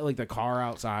could tell like the car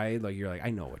outside, like you're like, I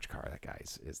know which car that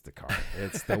guy's is the car.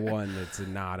 It's the one that's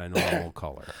not a normal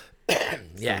color.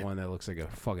 It's the one that looks like a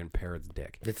fucking parrot's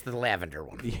dick. It's the lavender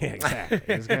one. Yeah, exactly.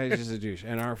 This guy's just a douche.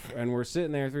 And we're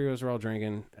sitting there, three of us were all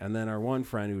drinking, and then our one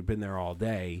friend who'd been there all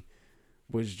day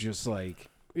was just like,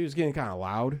 he was getting kind of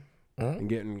loud and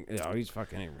getting, he's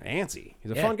fucking antsy.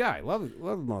 He's a fun guy. Love the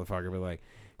motherfucker, but like,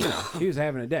 he was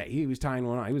having a day. He was tying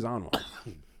one on. He was on one.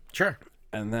 Sure.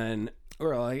 And then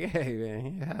we're like, hey,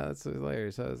 man, that's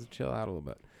hilarious. Let's chill out a little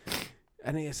bit.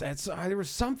 And he said, so there was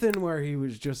something where he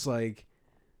was just like,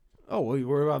 oh, well, you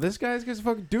worry about this guy? This guy's a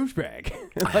fucking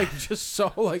douchebag. Like, just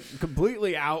so, like,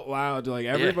 completely out loud. Like,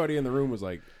 everybody in the room was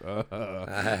like, like,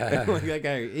 that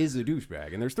guy is a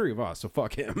douchebag. And there's three of us, so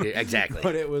fuck him. Exactly.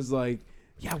 But it was like,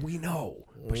 yeah, we know,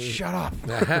 but shut up.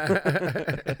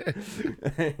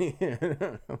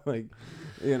 Like,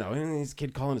 and this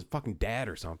kid calling his fucking dad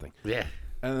or something. Yeah.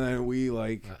 And then we,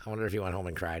 like... I wonder if he went home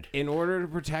and cried. In order to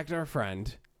protect our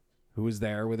friend, who was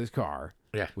there with his car,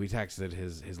 we texted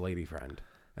his lady friend.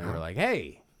 And we're like,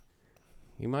 hey,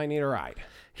 you might need a ride.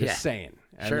 Just saying.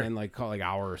 And then, like, an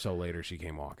hour or so later, she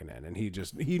came walking in. And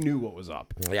he knew what was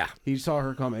up. Yeah. He saw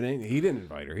her coming in. He didn't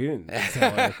invite her. He didn't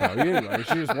tell her to come. He didn't invite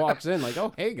her. She just walks in like,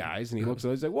 oh, hey, guys. And he looks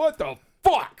at us and he's like, what the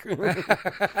fuck?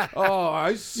 Oh,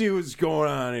 I see what's going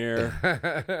on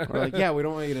here. We're like, yeah, we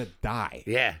don't want you to die.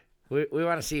 Yeah. We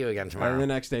want to see you again tomorrow. And the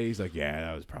next day, he's like, yeah,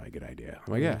 that was probably a good idea.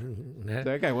 I'm like, yeah.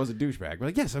 That guy was a douchebag. We're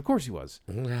like, yes, of course he was.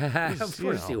 Of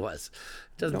course he was.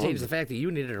 Doesn't change the fact that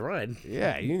you needed a ride.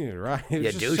 Yeah, you needed a ride. It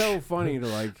was just so funny to,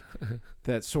 like,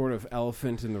 that sort of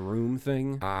elephant in the room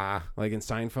thing. Like in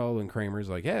Seinfeld when Kramer's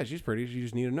like, yeah, she's pretty. She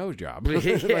just need a nose job. Like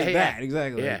that,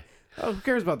 exactly. Yeah. Oh, who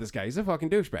cares about this guy? He's a fucking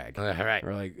douchebag. Right.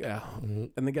 We're like, oh.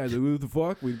 And the guy's like, what the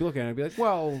fuck? We'd look at him and be like,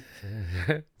 well,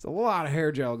 it's a lot of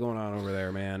hair gel going on over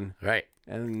there, man. Right.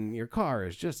 And your car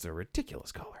is just a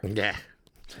ridiculous color. Yeah.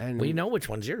 And we know which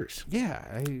one's yours.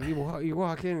 Yeah. You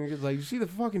walk in and you're like, you see the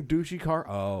fucking douchey car?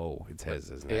 Oh, it's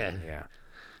his, isn't it? Yeah. Yeah.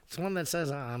 It's one that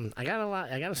says, I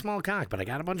got a small cock, but I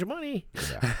got a bunch of money.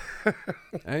 Yeah.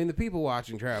 I mean, the people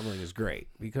watching traveling is great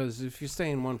because if you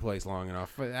stay in one place long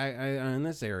enough, in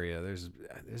this area, there's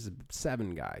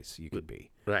 7 guys you could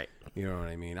be. Right. You know what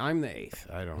I mean? I'm the 8th.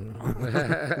 I don't know.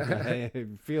 I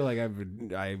feel like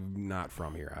I'm not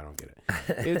from here. I don't get it.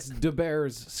 It's De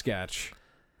Bear's sketch,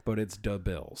 but it's De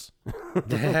Bills.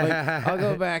 Like, I'll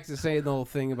go back to saying the whole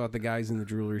thing about the guys in the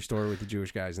jewelry store with the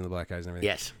Jewish guys and the black guys and everything.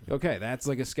 Yes. Okay, that's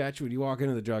like a sketch. When you walk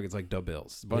into the jug, it's like De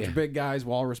Bills. It's a bunch of big guys,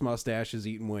 walrus mustaches,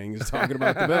 eating wings, talking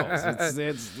about the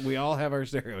Bills. We all have our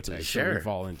stereotypes that we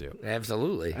fall into.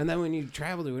 Absolutely. And then when you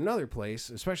travel to another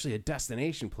place, especially a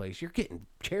destination place, you're getting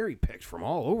cherry picked from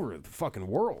all over the fucking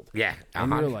world. Yeah.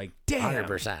 And you're like, damn,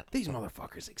 100%. These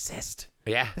motherfuckers exist.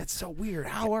 Yeah. That's so weird.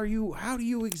 How do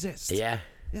you exist? Yeah.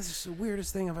 This is the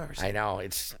weirdest thing I've ever seen. I know.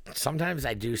 It's sometimes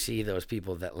I do see those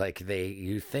people that like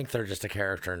you think they're just a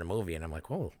character in a movie, and I'm like,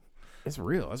 whoa, it's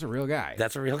real. That's a real guy.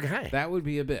 That's a real guy. That would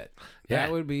be a bit. Yeah.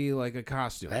 That would be like a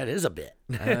costume. That is a bit.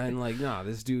 And then like, no,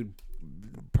 this dude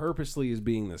purposely is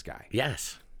being this guy.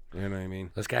 Yes. You know what I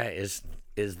mean? This guy is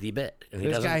the bit, and he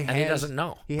he doesn't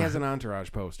know. He has an Entourage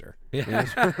poster.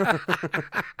 Yeah.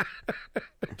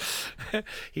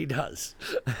 He does.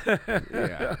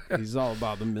 Yeah. He's all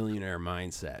about the millionaire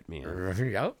mindset, man.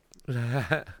 Yep.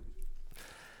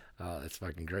 Oh, that's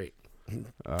fucking great.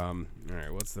 All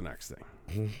right, what's the next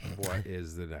thing? What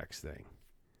is the next thing?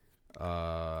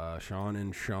 Sean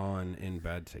and Sean in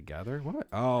bed together? What?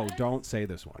 Oh, don't say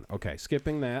this one. Okay,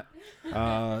 skipping that.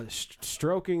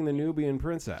 Stroking the Nubian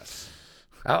princess.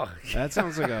 Oh, That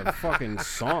sounds like a fucking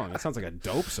song. That sounds like a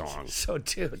dope song. so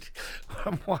dude,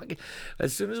 I'm walking.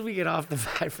 As soon as we get off the,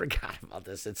 I forgot about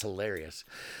this. It's hilarious.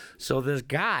 So this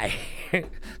guy,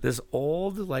 this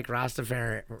old like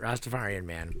Rastafarian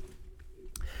man.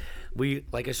 We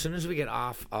like as soon as we get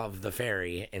off of the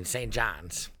ferry in St.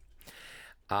 John's,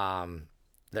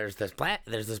 there's this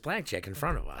black chick in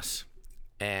front of us,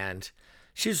 and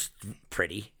she's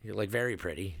pretty, like very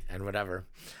pretty and whatever.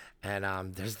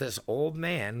 And there's this old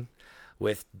man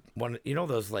with one,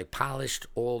 those like polished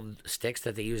old sticks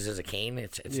that they use as a cane.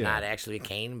 It's not actually a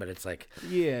cane, but it's like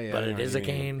Yeah, but it is a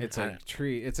cane. It's a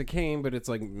tree. It's a cane, but it's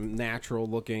like natural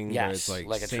looking. Yes, but it's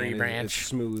like a tree branch. It's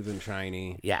smooth and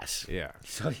shiny. Yes. Yeah.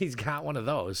 So he's got one of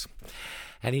those,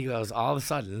 and he goes. All of a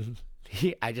sudden,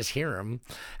 I just hear him,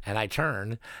 and I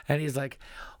turn, and he's like,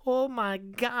 "Oh my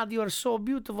God, you are so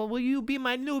beautiful. Will you be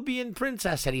my Nubian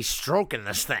princess?" And he's stroking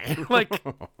this thing, like,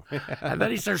 and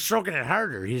then he starts stroking it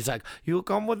harder. He's like, "You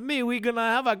come with me. We're gonna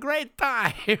have a great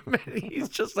time." And he's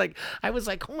just like, I was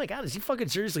like, "Oh my God, is he fucking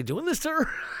seriously doing this to her?"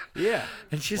 Yeah.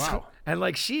 And she's Wow. and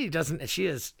like she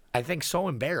is, I think, so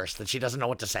embarrassed that she doesn't know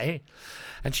what to say.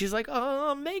 And she's like,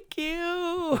 "Oh, make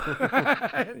you,"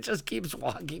 and just keeps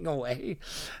walking away.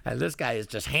 And this guy is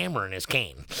just hammering his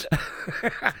cane.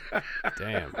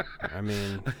 Damn. I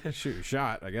mean, shoot your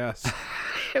shot, I guess.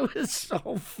 It was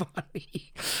so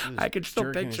funny. I could still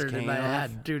jerking his picture it in cane my off?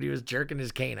 head. Dude, he was jerking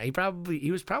his cane.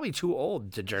 He was probably too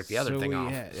old to jerk the other thing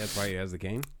off. That's why he has the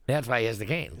cane. That's why he has the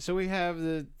cane. So we have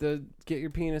the get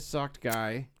your penis sucked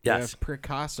guy. Yes. We have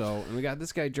Pricasso, and we got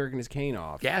this guy jerking his cane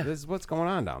off. Yeah. This is what's going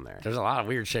on down there. There's a lot of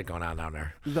weird shit going on down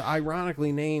there. The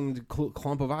ironically named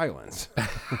clump of islands.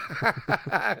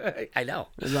 I know.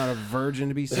 There's not a virgin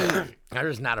to be seen.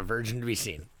 There's not a virgin to be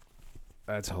seen.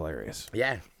 That's hilarious.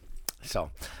 Yeah.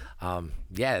 So,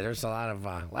 there's a lot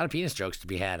of penis jokes to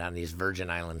be had on these Virgin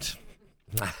Islands.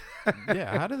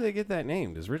 Yeah, how did they get that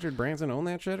name? Does Richard Branson own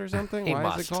that shit or something? He Why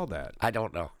must. is it called that? I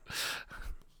don't know.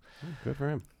 Good for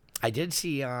him. I did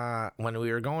see when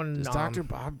we were going. Does Dr.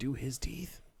 Bob do his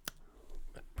teeth?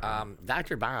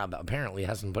 Dr. Bob apparently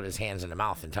hasn't put his hands in the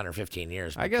mouth in 10 or 15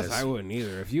 years. I guess because- I wouldn't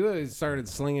either. If you had started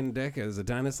slinging dick as a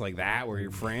dentist like that, where you're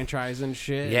franchising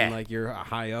shit Yeah. and like you're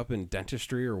high up in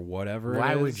dentistry or whatever,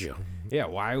 Why it is, would you? Yeah,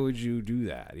 why would you do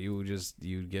that?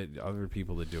 You'd get other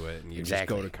people to do it, and you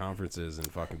Exactly. just go to conferences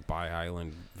and fucking buy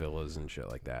island villas and shit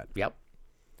like that. Yep.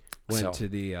 Went to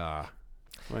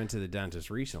the dentist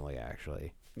recently,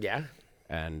 actually, Yeah.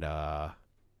 and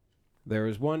there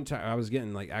was one time I was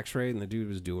getting like X-rayed, and the dude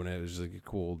was doing it. It was like a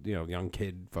cool, young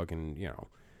kid, fucking,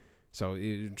 so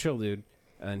chill dude,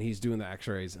 and he's doing the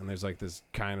X-rays, and there's like this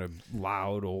kind of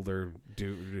loud older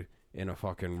dude in a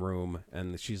fucking room,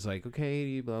 and she's like,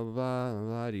 "Okay, blah blah blah blah,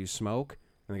 blah. Do you smoke?"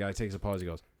 And the guy takes a pause. He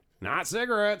goes, "Not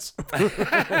cigarettes." And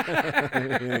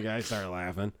the guy started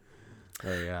laughing.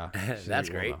 Oh yeah, That's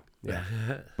great. Yeah,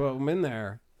 but I'm in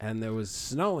there. And there was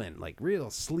snowing, like real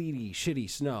sleety, shitty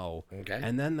snow. Okay.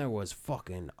 And then there was a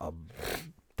fucking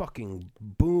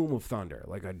boom of thunder,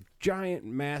 like a giant,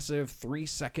 massive,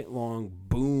 3-second long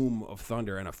boom of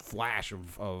thunder and a flash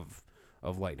of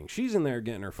lightning. She's in there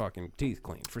getting her fucking teeth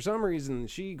cleaned. For some reason,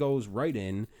 she goes right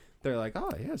in. They're like,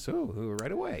 "Oh yeah, so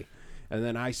right away." And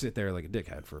then I sit there like a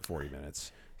dickhead for 40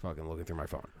 minutes, fucking looking through my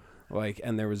phone.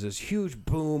 And there was this huge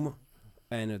boom.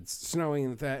 And it's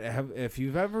snowing. And if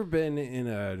you've ever been in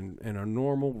a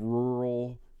normal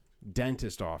rural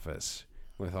dentist office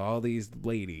with all these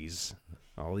ladies,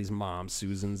 all these moms,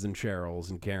 Susans and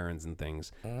Cheryls and Karens and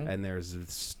things, and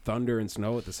there's thunder and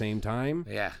snow at the same time,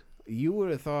 Yeah. you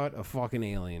would have thought a fucking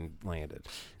alien landed.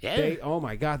 Yeah. Oh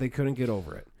my God, they couldn't get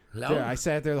over it. No. Yeah, I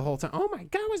sat there the whole time. "Oh my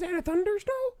God, was that a thunder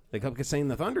snow?" They kept saying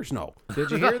the thunder snow. Did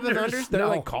you hear the thunder? They're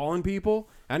like calling people.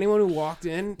 Anyone who walked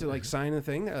in to like sign the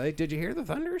thing, they're like, "Did you hear the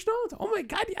thunder snow?" "Oh my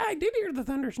God, yeah, I did hear the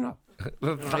thunder snow."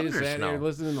 The I just thunder sat there snow.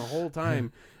 listening the whole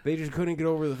time. They just couldn't get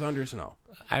over the thunder snow.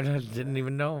 I didn't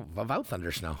even know about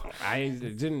thunder snow. I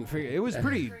didn't figure. It was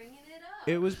pretty. Bringing it up.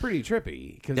 It was pretty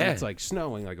trippy because Yeah. it's like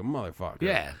snowing like a motherfucker.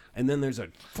 Yeah. And then there's a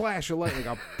flash of lightning,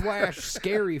 like a flash,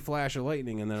 scary flash of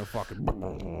lightning, and then a fucking.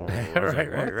 What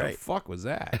the fuck was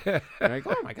that? And like,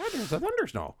 "Oh my God, there's a thunder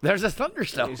snow." There's a thunder They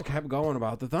snow. just kept going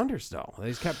about the thunder snow. They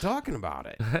just kept talking about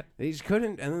it. They just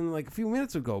couldn't. And then like a few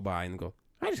minutes would go by and go,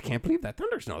 "I just can't believe that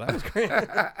thunder snow. That was great."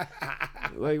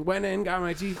 Like went in, got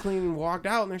my teeth clean, and walked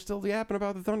out, and they're still yapping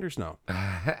about the thunder snow.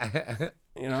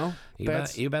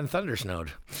 You've been thunder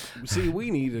snowed. See,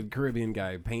 we need a Caribbean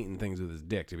guy painting things with his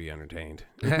dick to be entertained.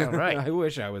 Right. I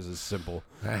wish I was as simple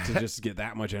to just get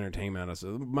that much entertainment out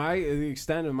of it. The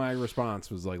extent of my response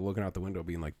was like looking out the window,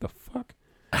 being like, "The fuck."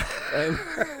 And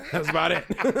that's about it.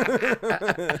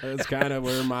 That's kind of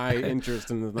where my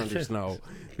interest in the Thunder Snow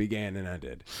began and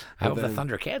ended. I hope But the then-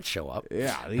 Thundercats show up.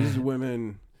 Yeah, these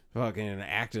women fucking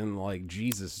acting like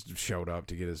Jesus showed up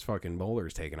to get his fucking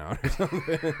molars taken out or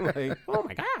something. Like, oh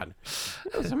my God,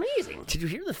 that was amazing. Did you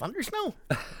hear the Thunder Snow?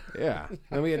 Yeah.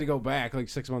 Then we had to go back like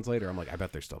 6 months later. I'm like, I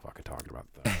bet they're still fucking talking about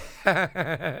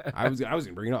that. I was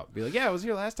gonna bring it up. Be like, yeah, I was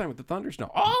here last time with the Thunder Snow.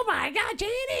 Oh my God,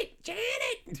 Janet.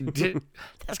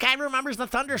 This guy remembers the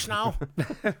Thunder Snow.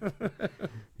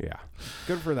 Yeah.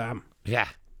 Good for them. Yeah.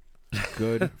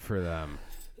 Good for them.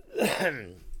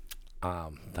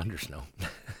 Thunder Snow.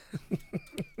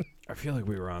 I feel like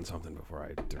we were on something before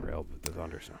I derailed with the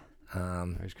Thunder Snow.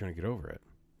 I just couldn't get over it.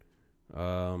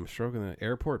 Stroking the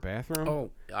airport bathroom.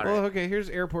 Oh, all Well, right. okay. Here's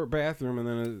airport bathroom,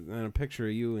 and then a picture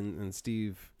of you and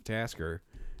Steve Tasker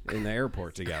in the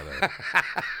airport together.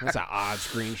 That's an odd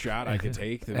screenshot I could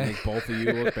take to make both of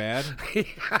you look bad.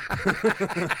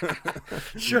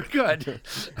 Sure good.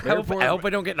 I hope I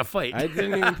don't get in a fight. I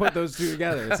didn't even put those two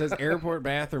together. It says airport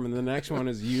bathroom, and the next one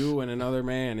is you and another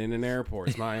man in an airport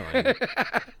smiling.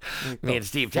 Me and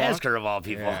Steve Tasker of all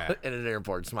people Yeah. in an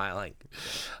airport smiling.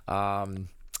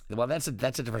 Well, that's a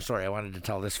different story. I wanted to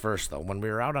tell this first though. When we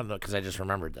were out on the, because I just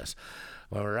remembered this.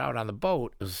 When we were out on the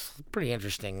boat, it was pretty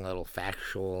interesting, little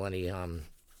factual. Any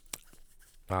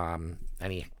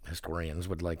historians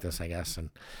would like this, I guess, and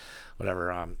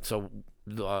whatever. So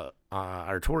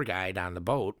our tour guide on the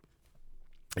boat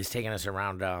is taking us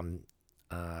around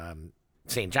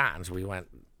St. John's. We went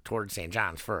towards St.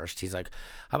 John's first. He's like,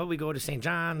 "How about we go to St.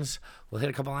 John's? We'll hit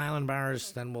a couple island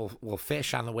bars, then we'll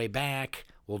fish on the way back.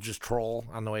 We'll just troll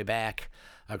on the way back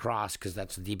across because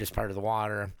that's the deepest part of the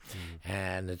water,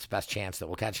 and it's the best chance that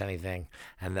we'll catch anything.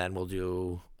 And then we'll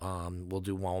do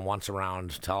one once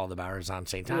around to all the bars on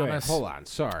St. Thomas. Wait, hold on.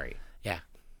 Sorry. Yeah,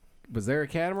 Was there a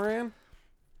catamaran?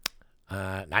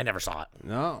 I never saw it.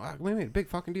 No, we made a big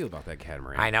fucking deal about that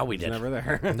catamaran. I know we It's did. never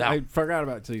there. No. I forgot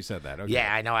about it until you said that. Okay.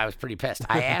 Yeah, I know. I was pretty pissed.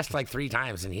 I asked like 3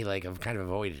 times, and he like kind of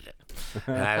avoided it.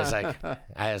 And I was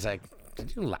like,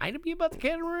 did you lie to me about the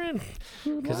catamaran?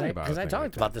 Because I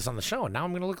talked about this on the show, and now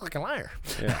I'm going to look like a liar.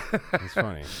 Yeah, it's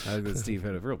funny. I think that Steve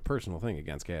had a real personal thing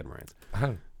against catamarans.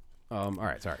 All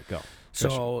right, sorry, go. So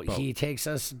Fish, boat. he takes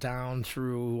us down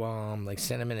through like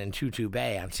Cinnamon and Tutu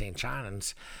Bay on St.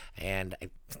 John's, and I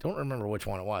don't remember which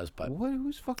one it was, but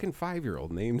Who's fucking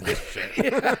 5-year-old named this shit?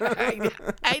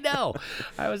 I know.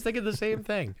 I was thinking the same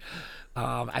thing.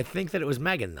 I think that it was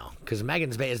Megan though, because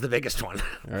Megan's Bay is the biggest one.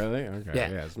 Really? Okay. Yeah.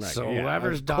 It's Megan. So Yeah,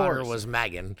 whoever's of daughter course. was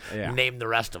Megan Yeah. named the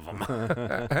rest of them.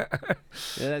 Yeah,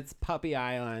 that's Puppy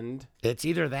Island. It's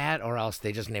either that or else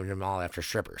they just named them all after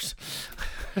strippers.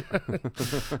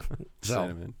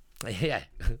 Cinnamon. Yeah,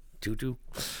 Tutu.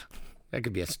 That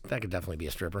could definitely be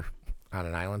a stripper on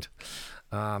an island.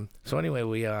 So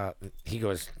anyway, he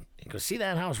goes, see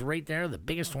that house right there, the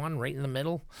biggest one right in the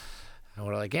middle? And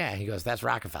we're like, yeah. He goes, that's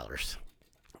Rockefeller's.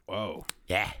 Whoa,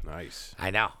 Yeah, nice.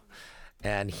 I know.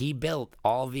 And he built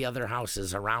all the other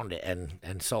houses around it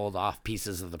and sold off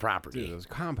pieces of the property. Dude, those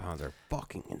compounds are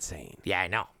fucking insane. Yeah, I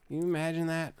know. Can you imagine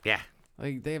that? Yeah,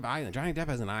 Like, they have island. Johnny Depp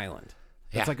has an island.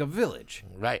 Yeah. It's like a village.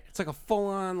 right, It's like a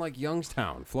full-on, like,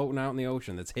 Youngstown floating out in the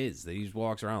ocean that's his, that he just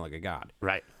walks around like a god.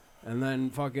 right. And then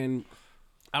fucking,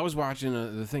 I was watching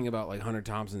the thing about like Hunter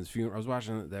Thompson's funeral. I was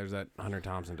watching, there's that Hunter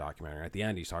Thompson documentary. At the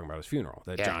end, he's talking about his funeral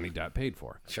that Yeah. Johnny Depp paid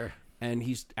for. Sure. And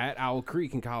he's at Owl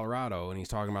Creek in Colorado, and he's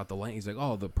talking about the land. He's like,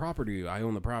 "Oh, the property. I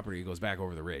own the property. It goes back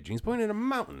over the ridge." And he's pointing at a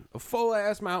mountain, a full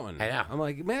ass mountain. I know. I'm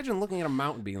like, imagine looking at a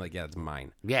mountain, being like, "Yeah, it's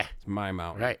mine. Yeah, It's my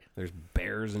mountain." Right. There's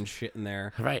bears and shit in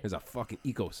there. Right. There's a fucking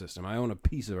ecosystem. I own a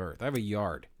piece of earth. I have a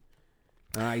yard,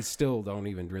 and I still don't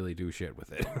even really do shit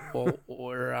with it. well,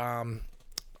 or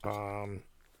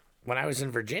when I was in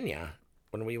Virginia,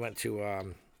 when we went to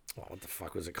what the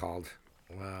fuck was it called?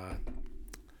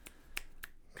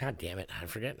 God damn it, I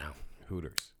forget now.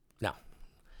 Hooters. No.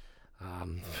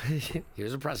 He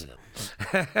was a president.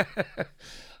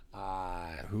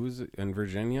 Who's in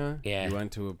Virginia? Yeah. You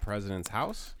went to a president's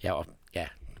house? Yeah, well, yeah.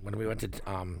 When we went to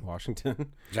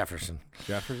Washington? Jefferson.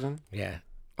 Jefferson? Yeah.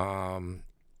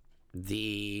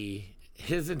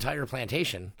 His entire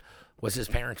plantation was his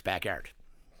parents' backyard.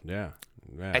 Yeah.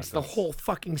 Yeah. It's the whole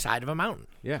fucking side of a mountain.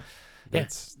 Yeah.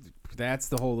 That's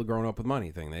the whole growing up with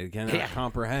money thing. They cannot Yeah.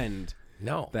 comprehend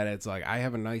No. that it's like, I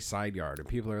have a nice side yard, and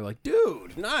people are like,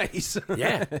 dude, nice.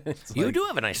 Yeah. It's You like, do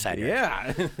have a nice side yard.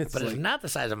 Yeah. It's But like, it's not the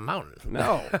size of a mountain.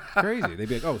 no, crazy. They'd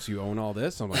be like, "Oh, so you own all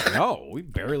this?" I'm like, "No, we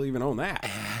barely even own that.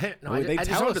 No, Well, they I just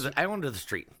tell owned us- I owned to the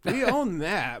street. We own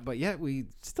that, but yet we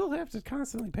still have to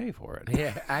constantly pay for it.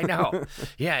 Yeah, I know.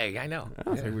 Yeah, I know. I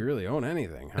don't think we really own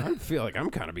anything. I feel like I'm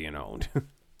kind of being owned.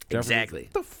 Exactly.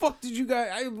 What the fuck did you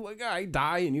guys? I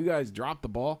die and you guys drop the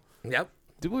ball. Yep.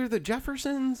 Were the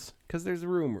Jeffersons? Because there's a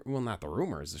rumor. Well, not the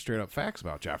rumors. The straight up facts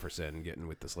about Jefferson getting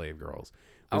with the slave girls.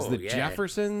 Was the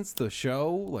Jeffersons the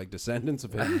show, like descendants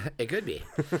of him? It could be.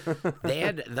 They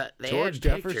had George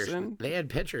Jefferson. They had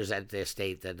pictures at the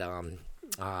estate that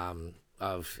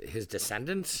of his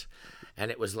descendants,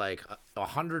 and it was like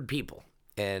 100 people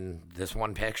in this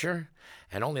one picture,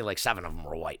 and only like 7 of them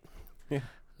were white. Yeah.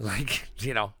 Like,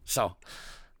 so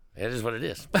it is what it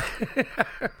is.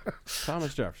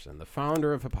 Thomas Jefferson, the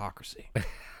founder of hypocrisy.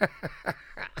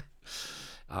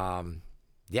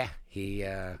 Yeah, he.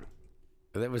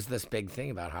 There was this big thing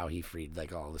about how he freed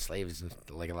like all the slaves and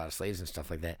like a lot of slaves and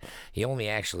stuff like that. He only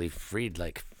actually freed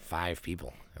like 5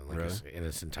 people in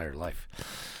his entire life.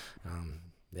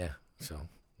 Yeah. So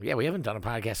yeah, we haven't done a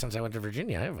podcast since I went to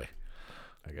Virginia, have we?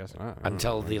 I guess not.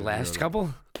 Until the last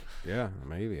couple. Yeah,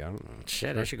 maybe. I don't know.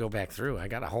 Shit, I should go back through. I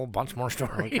got a whole bunch more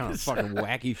stories. What kind of fucking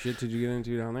wacky shit did you get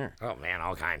into down there? Oh man,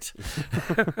 all kinds.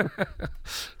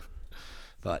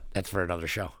 But that's for another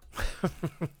show.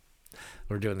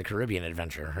 We're doing the Caribbean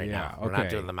adventure right now. We're not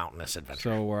doing the mountainous adventure.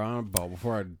 So we're on a boat.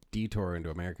 Before I detour into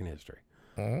American history,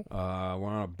 we're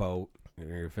on a boat.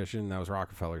 You're fishing. That was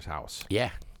Rockefeller's house. Yeah.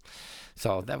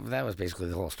 So that was basically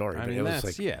the whole story. I mean,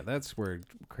 that's where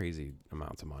crazy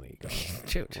amounts of money go.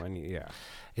 Shoot.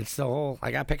 It's the whole.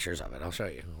 I got pictures of it. I'll show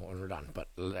you when we're done. But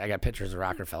I got pictures of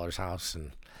Rockefeller's house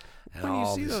and when you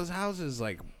see those houses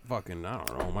like fucking, I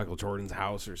don't know, Michael Jordan's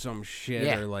house or some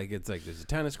shit, or like it's like there's a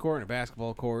tennis court and a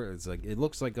basketball court. It's like it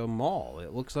looks like a mall.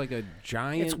 It looks like a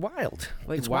giant. It's wild.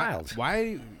 Like it's wild.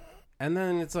 Why? And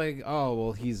then it's like, oh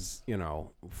well, he's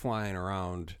flying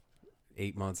around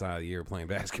 8 months out of the year playing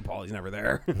basketball. He's never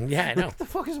there. Yeah, I know. What the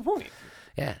fuck is the point?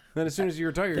 Yeah. Then as soon as he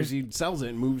retires, he sells it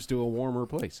and moves to a warmer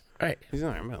place. Right. He's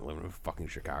not. I'm not living in fucking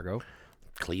Chicago.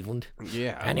 Cleveland.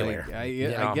 Yeah. Anywhere.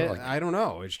 Like, I don't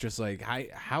know. It's just like,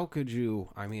 how could you?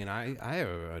 I mean, I have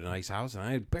a nice house and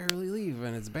I barely leave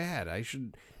and it's bad. I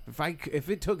should, if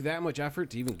it took that much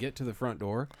effort to even get to the front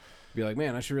door, be like,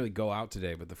 man, I should really go out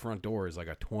today. But the front door is like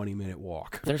a 20-minute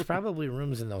walk. There's probably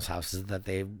rooms in those houses that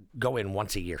they go in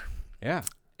once a year. Yeah.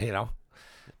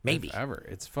 Maybe. If ever.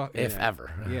 It's fucking. If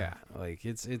ever. Yeah. Like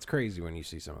it's crazy when you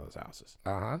see some of those houses.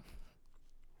 Uh-huh.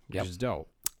 Which is dope.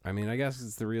 I mean, I guess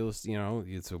it's the realest,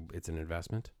 it's an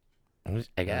investment.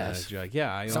 I guess. You're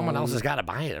like, someone else has got to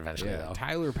buy it eventually, though.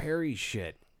 Tyler Perry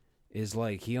shit is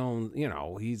like, he owns,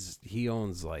 he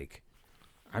owns like,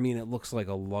 I mean, it looks like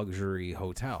a luxury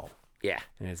hotel. Yeah.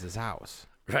 And it's his house.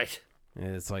 Right.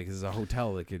 And it's like, it's a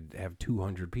hotel that could have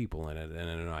 200 people in it in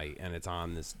a night. And it's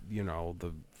on this,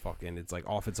 the fucking, it's like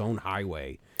off its own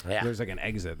highway. Yeah. There's like an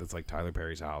exit that's like Tyler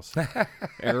Perry's house.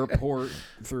 Airport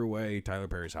throughway, Tyler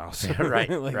Perry's house. Right.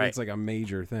 Right. It's like a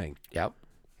major thing. Yep.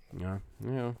 Yeah.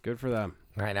 Good for them.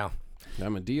 I know.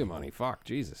 That Medea money. Fuck,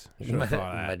 Jesus. Should have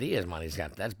thought of that. Medea's money's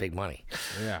that's big money.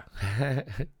 Yeah.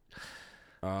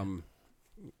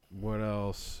 What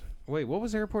else? Wait, what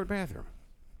was airport bathroom?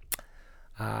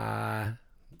 The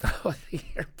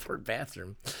airport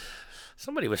bathroom.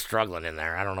 Somebody was struggling in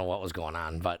there. I don't know what was going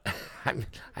on, but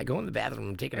I go in the bathroom.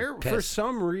 I'm taking a piss. For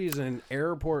some reason,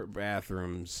 airport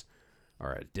bathrooms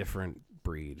are a different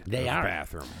breed of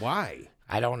bathroom. Why?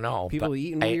 I don't know. People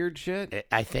eating weird shit?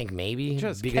 I think maybe.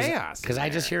 Just chaos. Because I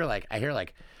just hear like, and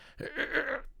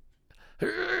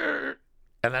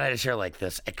then I just hear like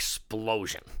this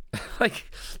explosion.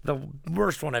 Like the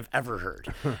worst one I've ever heard.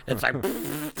 It's like,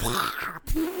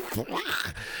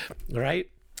 right?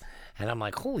 And I'm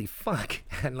like, holy fuck.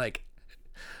 And like,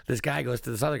 this guy goes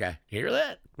to this other guy, you hear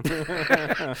that?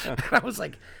 And I was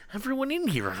like, everyone in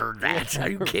here heard that. Are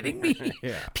you kidding me?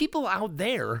 Yeah. People out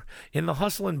there in the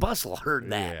hustle and bustle heard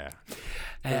that. Yeah.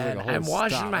 And I'm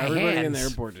washing my Everybody hands. in the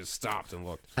airport just stopped and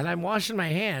looked. And I'm washing my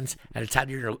hands, and a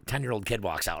 10-year-old kid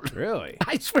walks out. Really?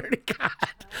 I swear to God.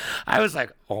 I was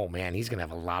like, oh, man, he's going to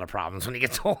have a lot of problems when he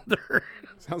gets older.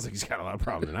 Sounds like he's got a lot of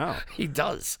problems now. He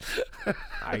does.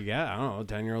 I don't know,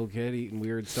 10-year-old kid eating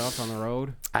weird stuff on the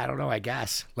road. I don't know, I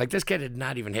guess. Like, this kid had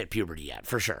not even hit puberty yet,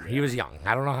 for sure. Yeah. He was young.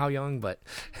 I don't know how young, but...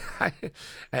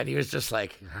 and he was just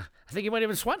like, I think he might have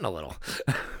been sweating a little.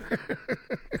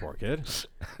 Poor kid.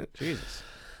 Jesus.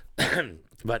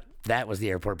 But that was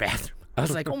the airport bathroom. I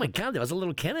was like, oh my God, that was a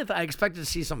little kid. I expected to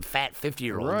see some fat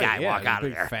 50-year-old guy walk out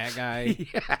of there. Fat guy.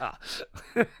 Yeah.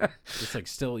 Just like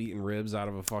still eating ribs out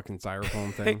of a fucking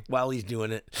styrofoam thing. While he's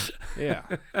doing it. Yeah.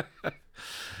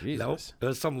 Jesus. Nope. It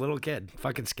was some little kid.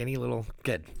 Fucking skinny little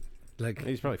kid. Like,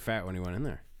 he's probably fat when he went in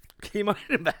there. He might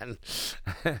have been.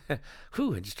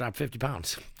 Whew, I just dropped 50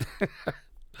 pounds.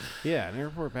 Yeah, an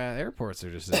airports are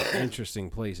just an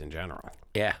interesting place in general.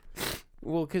 Yeah.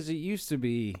 Well, because it used to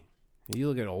be, you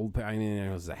look at old, I mean,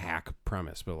 it was a hack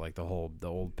premise, but like the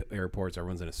old airports,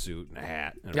 everyone's in a suit and a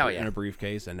hat and and a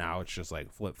briefcase, and now it's just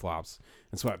like flip flops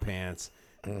and sweatpants,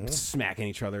 smacking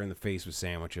each other in the face with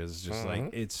sandwiches. Just like,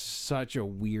 it's such a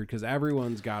weird, because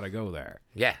everyone's got to go there.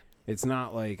 Yeah. It's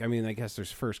not like, I mean, I guess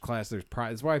there's first class, there's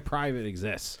private. That's why private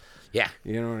exists. Yeah.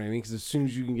 You know what I mean? Because as soon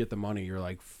as you can get the money, you're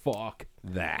like, fuck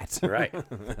that. Right.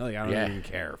 Like, I don't even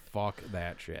care. Fuck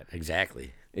that shit.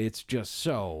 Exactly. It's just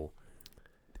so,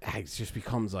 it just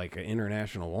becomes like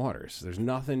international waters. There's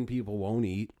nothing people won't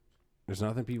eat. There's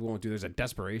nothing people won't do. There's a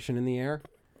desperation in the air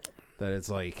that it's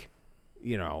like,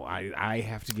 you know, I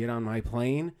have to get on my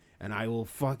plane and I will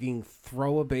fucking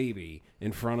throw a baby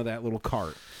in front of that little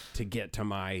cart to get to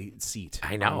my seat.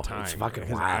 I know. On time, it's fucking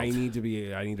wild. I need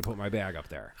to put my bag up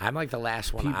there. I'm like the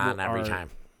last one on every time.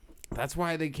 That's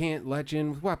why they can't let you in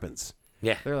with weapons.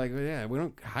 Yeah. They're like, well, yeah, we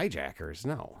don't hijackers.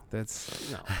 No,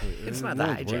 that's no. It's not the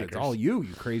hijackers. It's all you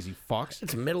crazy fucks.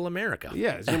 It's middle America.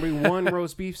 Yeah, it's gonna be one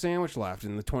roast beef sandwich left,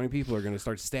 and the 20 people are gonna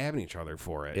start stabbing each other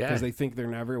for it because they think they're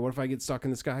never. What if I get stuck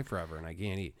in the sky forever and I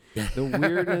can't eat? The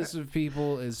weirdness of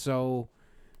people is so,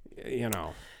 you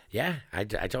know. Yeah, I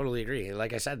totally agree.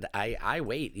 Like I said, I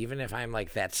wait even if I'm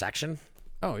like that section.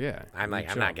 Oh yeah, I'm like,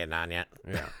 I'm not getting on yet.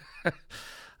 Yeah.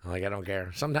 Like, I don't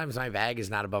care. Sometimes my bag is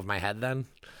not above my head then.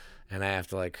 And I have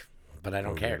to but I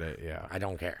don't care. Yeah. I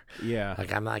don't care. Yeah.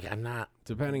 I'm not.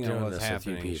 Depending on what's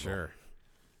happening, sure.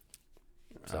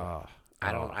 So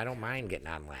I don't mind getting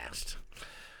on last.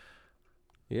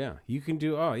 Yeah, you can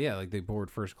do. Oh yeah, like they board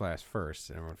first class first,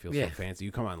 and everyone feels so fancy.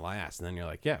 You come on last, and then you're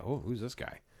like, yeah, oh, who's this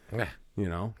guy? Yeah. You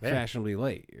know, fashionably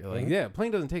late. You're like, yeah,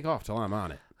 plane doesn't take off till I'm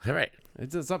on it. All right.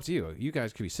 It's up to you. You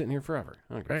guys could be sitting here forever.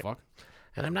 I don't give a fuck.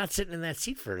 And I'm not sitting in that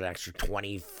seat for an extra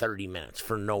 20, 30 minutes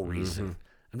for no reason.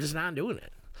 I'm just not doing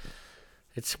it.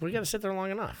 We got to sit there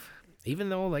long enough. Even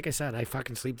though, like I said, I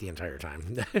fucking sleep the entire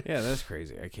time. Yeah, that's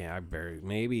crazy.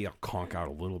 Maybe I'll conk out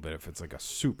a little bit if it's like a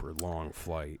super long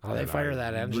flight. Oh, they fire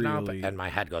that engine up and my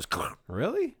head goes.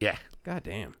 Really? Yeah. God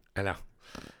damn. I know.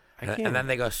 And then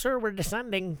they go, sir, we're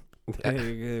descending.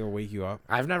 They'll wake you up.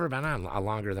 I've never been on a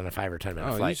longer than a 5 or 10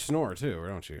 minute flight. You snore too,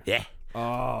 don't you? Yeah.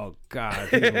 Oh, God.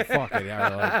 People fucking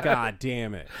are like, God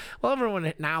damn it. Well,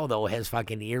 everyone now, though, has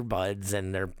fucking earbuds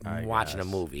and they're watching a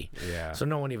movie. Yeah. So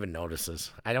no one even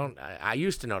notices. I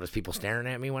used to notice people staring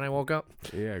at me when I woke up.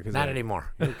 Yeah. Not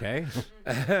anymore. Okay.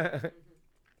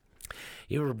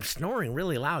 You were snoring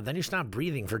really loud. Then you stopped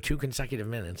breathing for 2 consecutive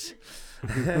minutes.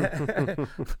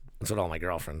 That's what all my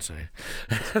girlfriends say.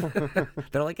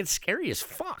 They're like, it's scary as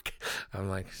fuck. I'm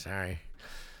like, sorry.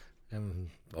 I'm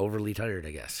overly tired,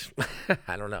 I guess.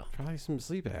 I don't know. Probably some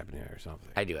sleep apnea or something.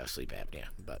 I do have sleep apnea,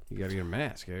 but you gotta get a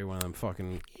mask, eh? One of them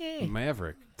fucking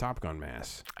Maverick Top Gun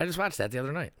masks. I just watched that the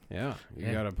other night. Yeah, you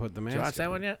gotta put the mask. Did you watch that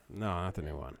one yet? No, not the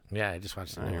new one. Yeah, I just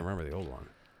watched. I don't even remember the old one.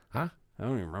 Huh? I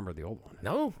don't even remember the old one.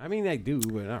 No. I mean, I do,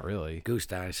 but not really. Goose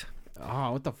dies.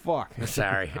 Oh, what the fuck?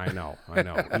 Sorry. I know.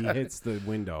 He hits the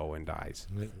window and dies.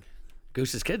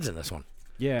 Goose's kid's in this one.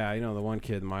 Yeah, I know the one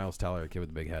kid, Miles Teller, the kid with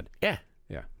the big head. Yeah.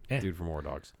 Dude from War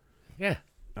Dogs. Yeah.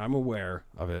 I'm aware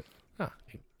of it. Oh.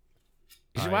 You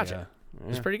should watch it.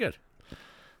 It's pretty good.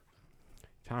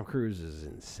 Tom Cruise is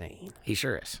insane. He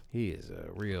sure is. He is a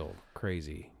real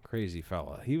crazy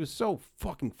fella. He was so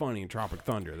fucking funny in Tropic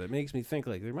Thunder that makes me think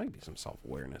like there might be some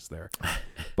self-awareness there.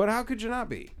 But how could you not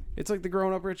be? It's like the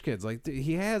grown-up rich kids. Like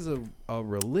he has a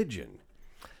religion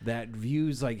that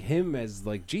views like him as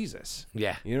like Jesus.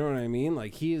 Yeah. You know what I mean?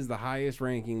 Like he is the highest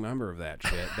ranking member of that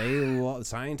shit.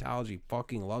 Scientology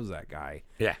fucking loves that guy.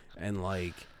 Yeah. And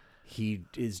like he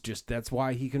is just, that's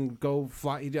why he can go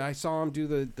fly. I saw him do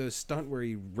the stunt where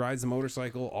he rides the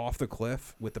motorcycle off the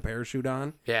cliff with the parachute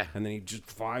on. Yeah. And then he just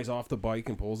flies off the bike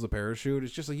and pulls the parachute.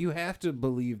 It's just like, you have to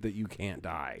believe that you can't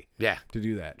die. Yeah. To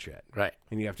do that shit. Right.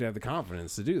 And you have to have the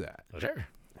confidence to do that. Sure.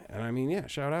 And I mean, yeah,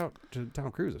 shout out to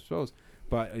Tom Cruise, I suppose.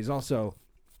 But he's also,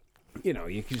 you know,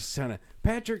 you can just kind of,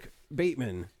 Patrick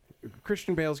Bateman,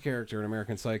 Christian Bale's character in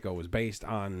American Psycho was based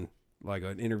on like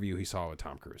an interview he saw with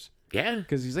Tom Cruise. Yeah.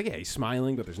 Because he's like, yeah, he's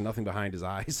smiling, but there's nothing behind his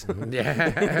eyes.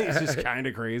 Yeah. He's just kind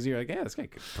of crazy. You're like, yeah, this guy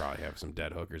could probably have some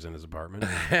dead hookers in his apartment.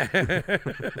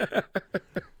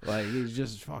 Like, he's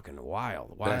just fucking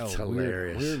wild. That's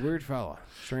hilarious. Weird fella.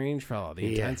 Strange fella. The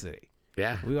intensity.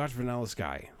 Yeah. We watched Vanilla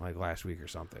Sky like last week or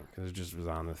something because it just was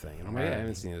on the thing. And I'm like, I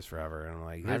haven't seen this forever. And I'm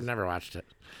like, I've never watched it.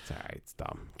 It's all right. It's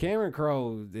dumb. Cameron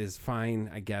Crowe is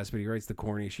fine, I guess, but he writes the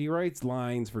corny. She writes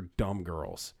lines for dumb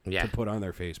girls to put on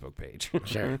their Facebook page.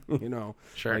 Sure. You know?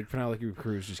 Sure. Like Penelope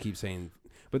Cruz just keeps saying.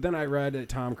 But then I read that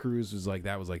Tom Cruise was like,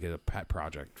 that was like a pet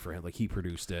project for him. Like he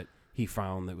produced it. He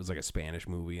found that it was like a Spanish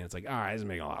movie. And it's like, all right, this is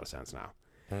making a lot of sense now.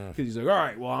 Because he's like, all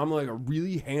right, well, I'm like a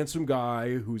really handsome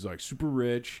guy who's like super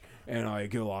rich, and I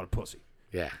get a lot of pussy.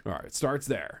 Yeah. All right, it starts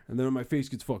there. And then my face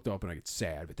gets fucked up and I get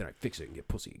sad, but then I fix it and get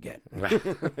pussy again. Like,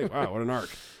 wow, what an arc.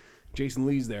 Jason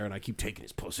Lee's there and I keep taking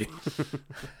his pussy.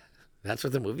 That's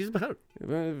what the movie's about?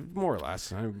 More or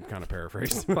less. I'm kind of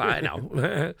paraphrased. Well, I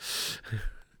know.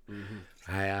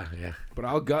 Yeah. But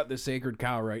I'll gut the sacred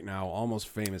cow right now. Almost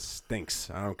Famous stinks.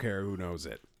 I don't care who knows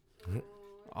it.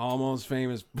 Almost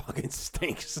Famous fucking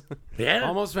stinks. Yeah.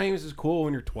 Almost Famous is cool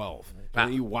when you're 12. And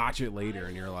then you watch it later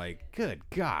and you're like, good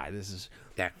God, this is...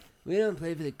 Yeah. We don't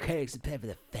play for the critics, we play for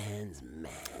the fans,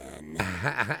 man.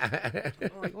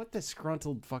 I'm like, what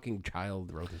disgruntled fucking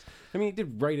child wrote this? I mean, he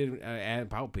did write it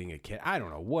about being a kid. I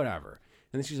don't know, whatever.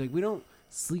 And then she's like, we don't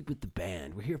sleep with the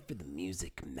band. We're here for the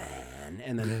music, man.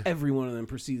 And then every one of them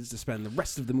proceeds to spend the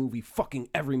rest of the movie fucking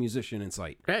every musician in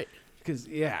sight. Right. Because,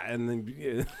 yeah, and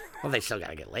then... Well, they still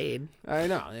got to get laid. I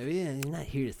know. Yeah, you're not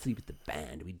here to sleep with the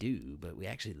band. We do, but we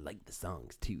actually like the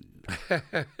songs, too.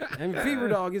 And Fever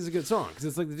Dog is a good song, because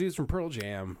it's like the dudes from Pearl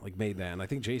Jam like made that, and I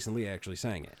think Jason Lee actually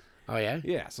sang it. Oh, yeah?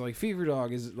 Yeah, so like Fever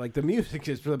Dog is like the music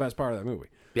is for the best part of that movie.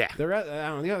 Yeah. I don't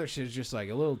know, the other shit is just like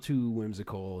a little too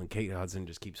whimsical, and Kate Hudson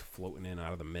just keeps floating in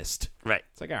out of the mist. Right.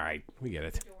 It's like, all right, we get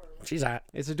it. She's hot.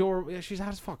 It's adorable. Yeah, she's hot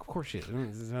as fuck. Of course she is. I mean,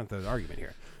 this is not the argument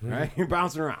here. Right? You're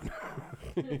bouncing around.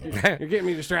 You're getting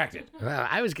me distracted. Well,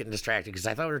 I was getting distracted because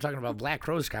I thought we were talking about Black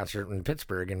Crowes concert in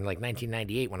Pittsburgh in like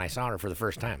 1998 when I saw her for the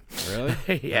first time. Really?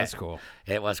 Yeah. That's cool.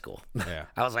 It was cool. Yeah.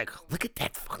 I was like, look at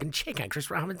that fucking chick on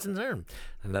Chris Robinson's arm.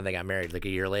 And then they got married like a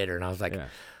year later, and I was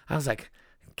like,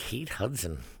 Kate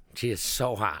Hudson. She is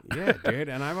so hot. Yeah, dude.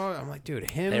 And I'm like, dude,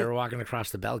 him. They were walking across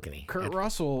the balcony. Kurt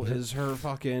Russell is her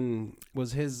fucking,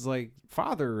 was his like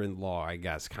father-in-law, I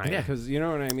guess, kind of. Yeah. Because you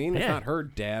know what I mean? It's Yeah. not her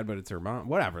dad, but it's her mom.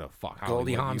 Whatever the fuck.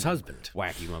 Goldie Hollywood, Hawn's you husband.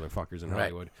 Wacky motherfuckers in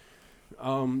Right.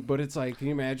 Hollywood. But it's like, can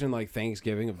you imagine like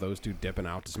Thanksgiving of those two dipping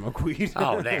out to smoke weed?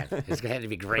 Oh, man. It's had to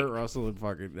be great. Kurt Russell and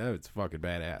fucking, it's fucking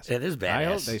badass. It is badass. I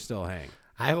hope they still hang.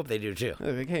 I hope they do, too.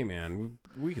 They're like, hey, man,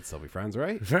 we could still be friends,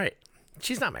 right? Right.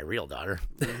 She's not my real daughter.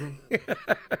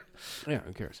 Yeah,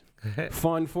 who cares?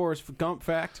 Fun Forrest Gump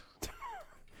fact.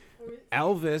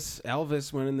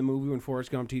 Elvis went in the movie when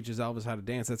Forrest Gump teaches Elvis how to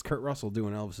dance. That's Kurt Russell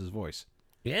doing Elvis's voice.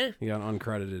 Yeah? He got an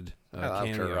uncredited I love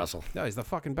cameo. Kurt Russell. No, he's the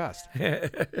fucking best.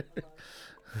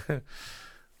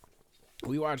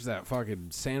 We watched that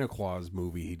fucking Santa Claus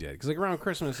movie he did. Because like around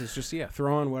Christmas, it's just,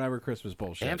 throw on whatever Christmas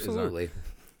bullshit is on. Absolutely.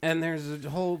 And there's a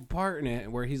whole part in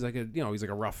it where he's like he's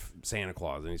like a rough Santa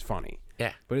Claus and he's funny.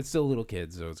 Yeah. But it's still little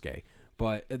kids, so it's gay.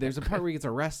 But there's a part where he gets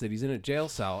arrested. He's in a jail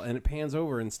cell, and it pans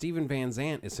over, and Stephen Van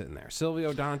Zandt is sitting there.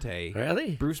 Silvio Dante.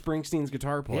 Really? Bruce Springsteen's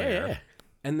guitar player. Yeah.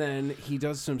 And then he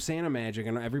does some Santa magic,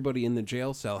 and everybody in the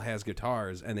jail cell has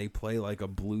guitars, and they play like a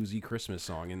bluesy Christmas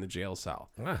song in the jail cell.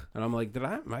 Huh. And I'm like,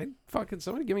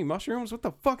 somebody give me mushrooms? What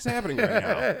the fuck's happening right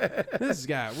now? This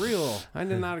got real. I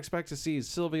did not expect to see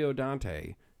Silvio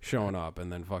Dante showing up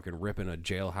and then fucking ripping a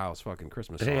jailhouse fucking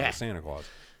Christmas song with Santa Claus.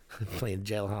 Playing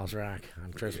Jailhouse Rock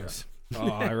on Christmas. Yeah. Oh,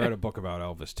 I read a book about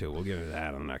Elvis, too. We'll get into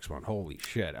that on the next one. Holy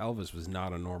shit. Elvis was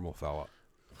not a normal fella.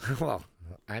 Well,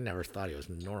 I never thought he was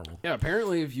normal. Yeah,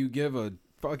 apparently if you give a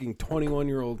fucking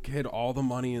 21-year-old kid all the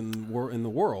money in the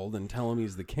world and tell him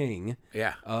he's the king,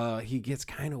 he gets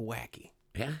kind of wacky.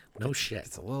 Yeah? No shit.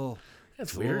 It's a little...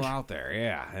 That's It's weird. a little out there,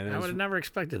 yeah. And I would have never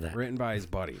expected that. written by his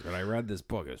buddy, but I read this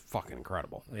book. It was fucking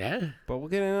incredible. Yeah? But we'll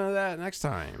get into that next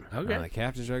time. Okay. The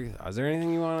Captain's Jug. Is there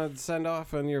anything you want to send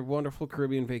off on your wonderful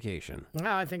Caribbean vacation?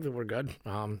 No, I think that we're good.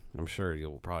 I'm sure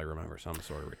you'll probably remember some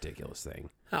sort of ridiculous thing.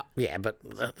 Yeah, but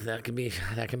that can be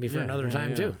for another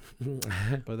time too.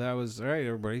 But that was all right,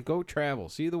 everybody. Go travel,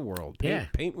 see the world.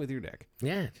 Paint with your dick.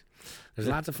 Yeah. There's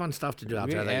lots of fun stuff to do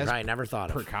out there that you probably never thought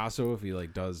of. Pricasso, if he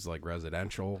does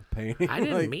residential painting. I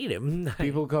didn't meet him.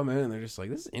 People come in and they're just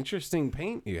like, "This is interesting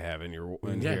paint you have in your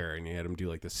here," and you had him do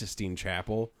like the Sistine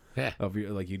Chapel. Yeah. Of your,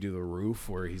 like you do the roof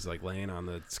where he's like laying on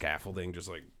the scaffolding, just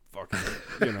like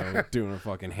fucking, doing a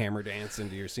fucking hammer dance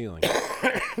into your ceiling.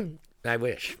 I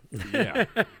wish. Yeah.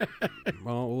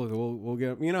 Well, look, we'll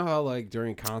get. You know how like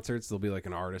during concerts there'll be like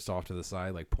an artist off to the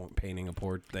side, like painting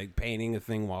a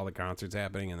thing while the concert's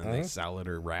happening, and then they sell it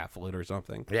or raffle it or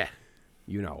something. Yeah.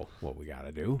 You know what we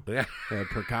gotta do. Yeah.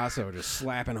 Picasso just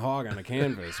slapping hog on a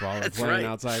canvas while they're playing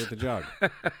outside with the jug.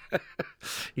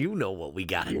 You know what we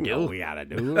gotta do. Know what we gotta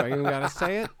do. I even gotta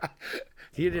say it.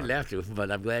 You didn't have to, but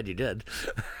I'm glad you did.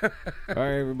 All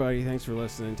right, everybody. Thanks for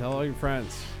listening. Tell all your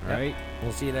friends. All right.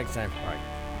 We'll see you next time. All right.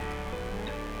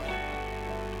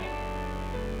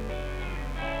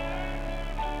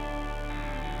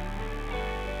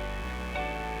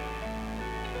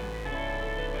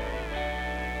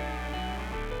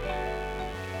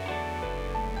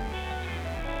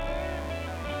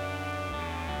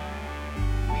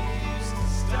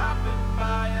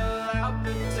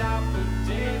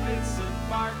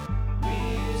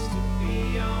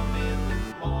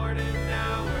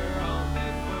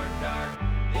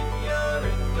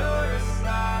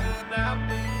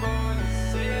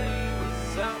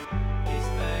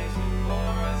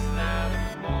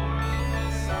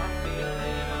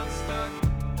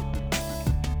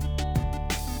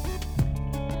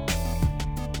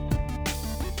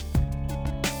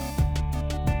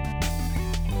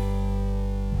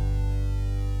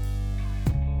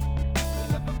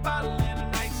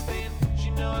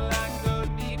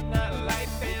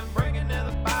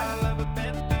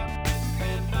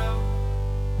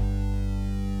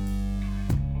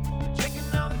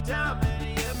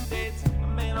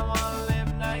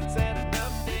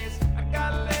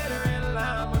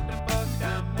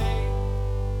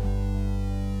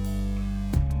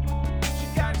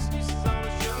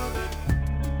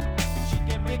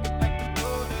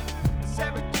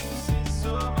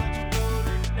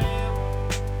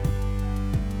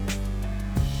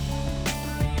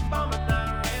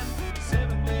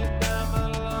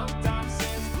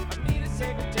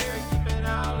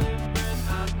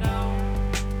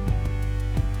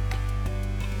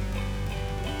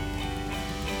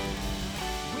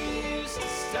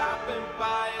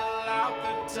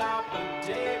 top of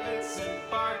Davidson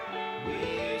Park. We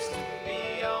used to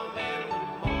be home in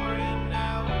the morning,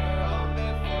 now we're home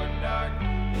before dark.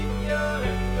 And you're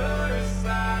a good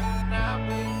side now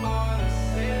before the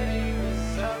city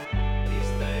was up.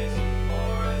 These days are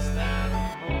more us than the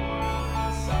more of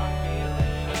us are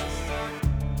feeling us stuck.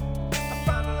 I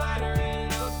found a lighter in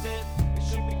an old tent. We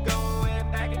should be going way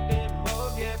back and didn't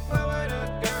move yet. But what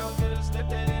a girl could have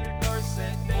slipped it in her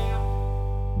corset down.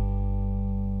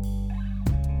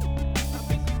 I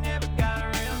think you never got a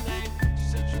real name. She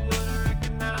said you wouldn't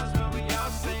recognize when we all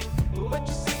sing. But what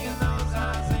you see in those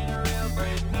eyes ain't a real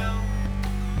breakdown.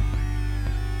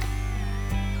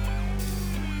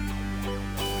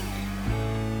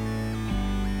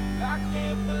 I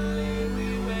can't believe